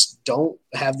thing is just don't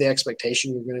have the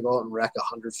expectation you're going to go out and wreck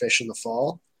 100 fish in the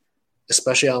fall,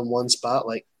 especially on one spot.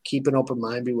 Like keep an open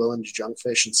mind, be willing to junk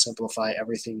fish, and simplify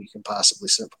everything you can possibly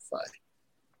simplify.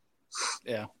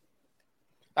 Yeah.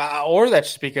 Or that's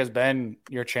just because, Ben,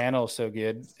 your channel is so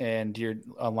good and you're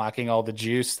unlocking all the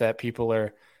juice that people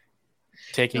are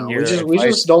taking we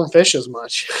just don't fish as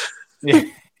much. Yeah.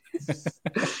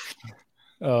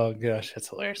 Oh gosh, that's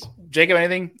hilarious. Jacob,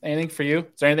 anything for you?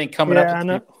 Is there anything coming up that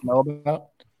you know about?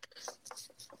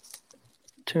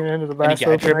 Tune into the Bass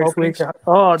Open next week.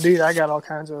 Oh, dude, I got all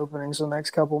kinds of openings the next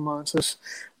couple of months,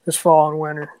 this fall and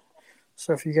winter.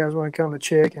 So if you guys want to come to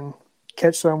Chick and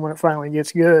catch some when it finally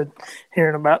gets good here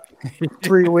in about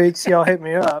 3 weeks, y'all hit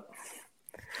me up.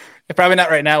 Probably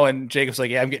not right now when Jacob's like,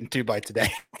 yeah, I'm getting 2 bites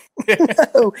today.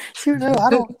 No, shoot, no,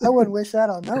 I wouldn't wish that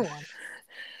on no one.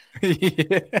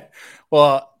 Yeah.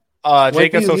 Well,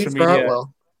 Jacob's social media.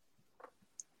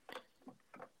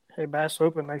 Hey, Bass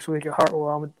Open next week at Hartwell.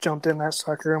 I'm going to jump in that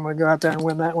sucker. I'm going to go out there and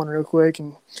win that one real quick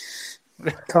and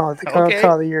call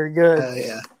the year good.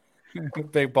 Yeah.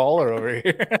 Big baller over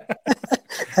here.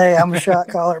 Hey, I'm a shot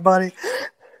caller, buddy.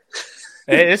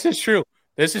 Hey, this is true.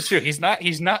 He's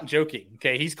not joking.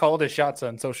 Okay, he's called his shots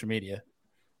on social media.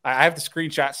 I have the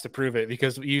screenshots to prove it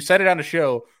because you said it on the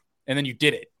show and then you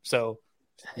did it. So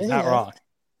he's not wrong.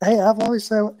 Hey, I've always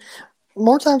said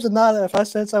more times than not, if I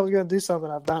said I was going to do something,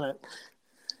 I've done it.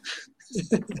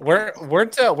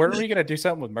 Weren't we gonna do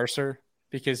something with Mercer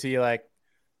because he like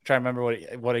try to remember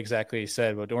what exactly he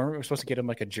said, but weren't we supposed to get him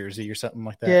like a jersey or something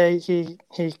like that? Yeah,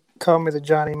 he called me the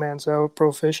Johnny Manziel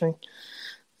Pro Fishing.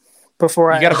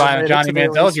 Before you got to buy a Johnny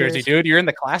Manziel jersey, dude. You're in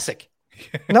the Classic.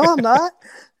 No, I'm not.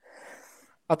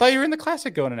 I thought you were in the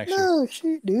Classic going next year. No,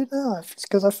 shoot, dude. No, it's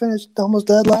because I finished almost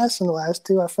dead last in the last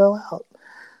two. I fell out.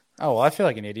 Oh, well, I feel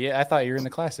like an idiot. I thought you were in the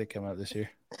Classic coming up this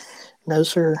year. No,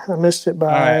 sir. I missed it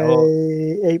by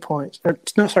 8 points.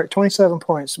 No, sorry, 27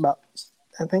 points. About,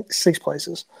 I think, 6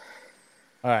 places.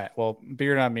 All right. Well,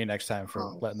 beard on me next time for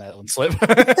letting that one slip.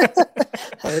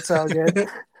 Hey, it's all good.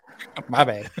 My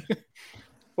bad.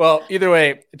 Well, either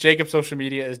way, Jacob's social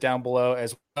media is down below,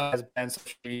 as well as Ben's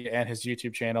social media and his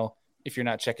YouTube channel, if you're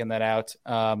not checking that out.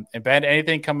 And Ben,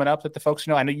 anything coming up that the folks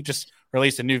know? I know you just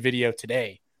released a new video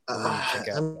today.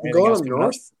 I'm going up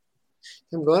north.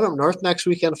 I'm going up north next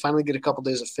weekend. Finally get a couple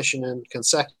days of fishing in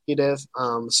consecutive.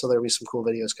 So there'll be some cool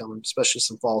videos coming, especially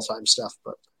some fall time stuff.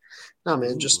 But no,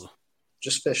 man, just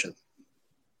fishing.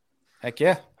 Heck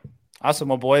yeah. Awesome.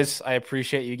 Well, boys, I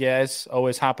appreciate you guys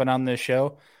always hopping on this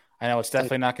show. I know it's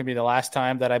definitely not going to be the last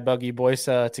time that I bug you boys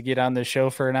to get on this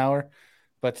show for an hour,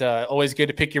 but always good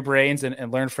to pick your brains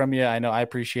and learn from you. I know I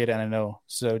appreciate it, and I know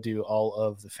so do all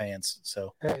of the fans.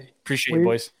 So appreciate you,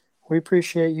 boys. We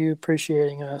appreciate you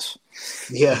appreciating us.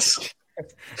 Yes.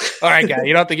 All right, guy.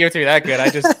 You don't have to give it to me that good. I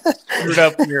just screwed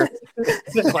up your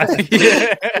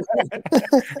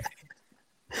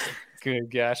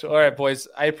Good gosh. All right, boys.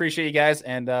 I appreciate you guys,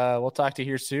 and we'll talk to you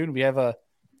here soon. We have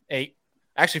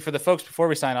actually, for the folks before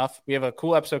we sign off, we have a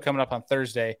cool episode coming up on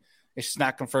Thursday. It's just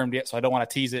not confirmed yet, so I don't want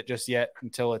to tease it just yet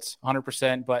until it's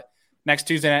 100%. But next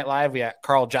Tuesday Night Live, we got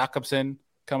Carl Jacobson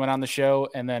coming on the show,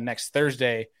 and then next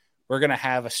Thursday, we're going to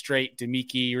have a straight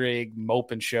Demiki rig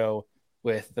moping show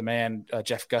with the man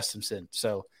Jeff Gustafson.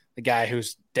 So the guy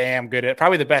who's damn good at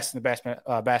probably the best in the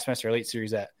Bassmaster Elite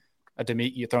Series at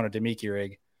throwing a Demiki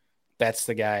rig. That's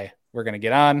the guy we're going to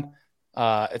get on.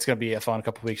 It's going to be a fun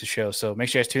couple of weeks of show. So make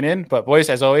sure you guys tune in. But boys,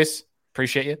 as always,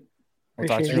 appreciate you. We'll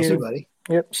talk to you soon, buddy.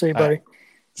 Yep. See you, buddy. Right.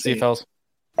 See you, fellas.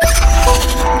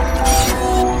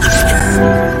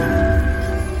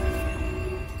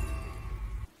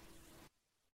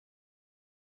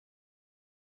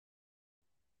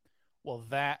 Well,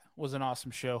 that was an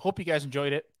awesome show. Hope you guys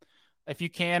enjoyed it. If you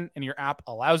can and your app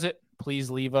allows it, please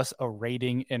leave us a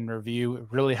rating and review. It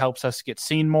really helps us get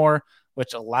seen more,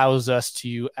 which allows us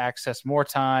to access more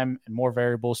time and more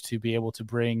variables to be able to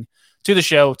bring to the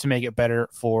show to make it better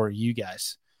for you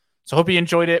guys. So hope you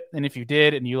enjoyed it. And if you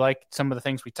did and you liked some of the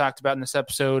things we talked about in this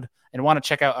episode and want to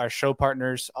check out our show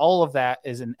partners, all of that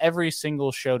is in every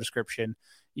single show description.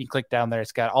 You can click down there.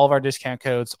 It's got all of our discount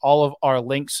codes, all of our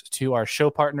links to our show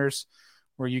partners,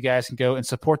 where you guys can go and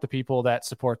support the people that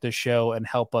support this show and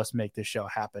help us make this show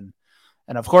happen.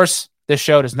 And of course, this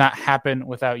show does not happen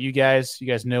without you guys. You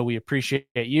guys know we appreciate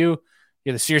you.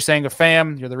 You're the Serious Angler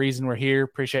fam. You're the reason we're here.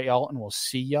 Appreciate y'all, and we'll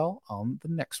see y'all on the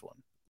next one.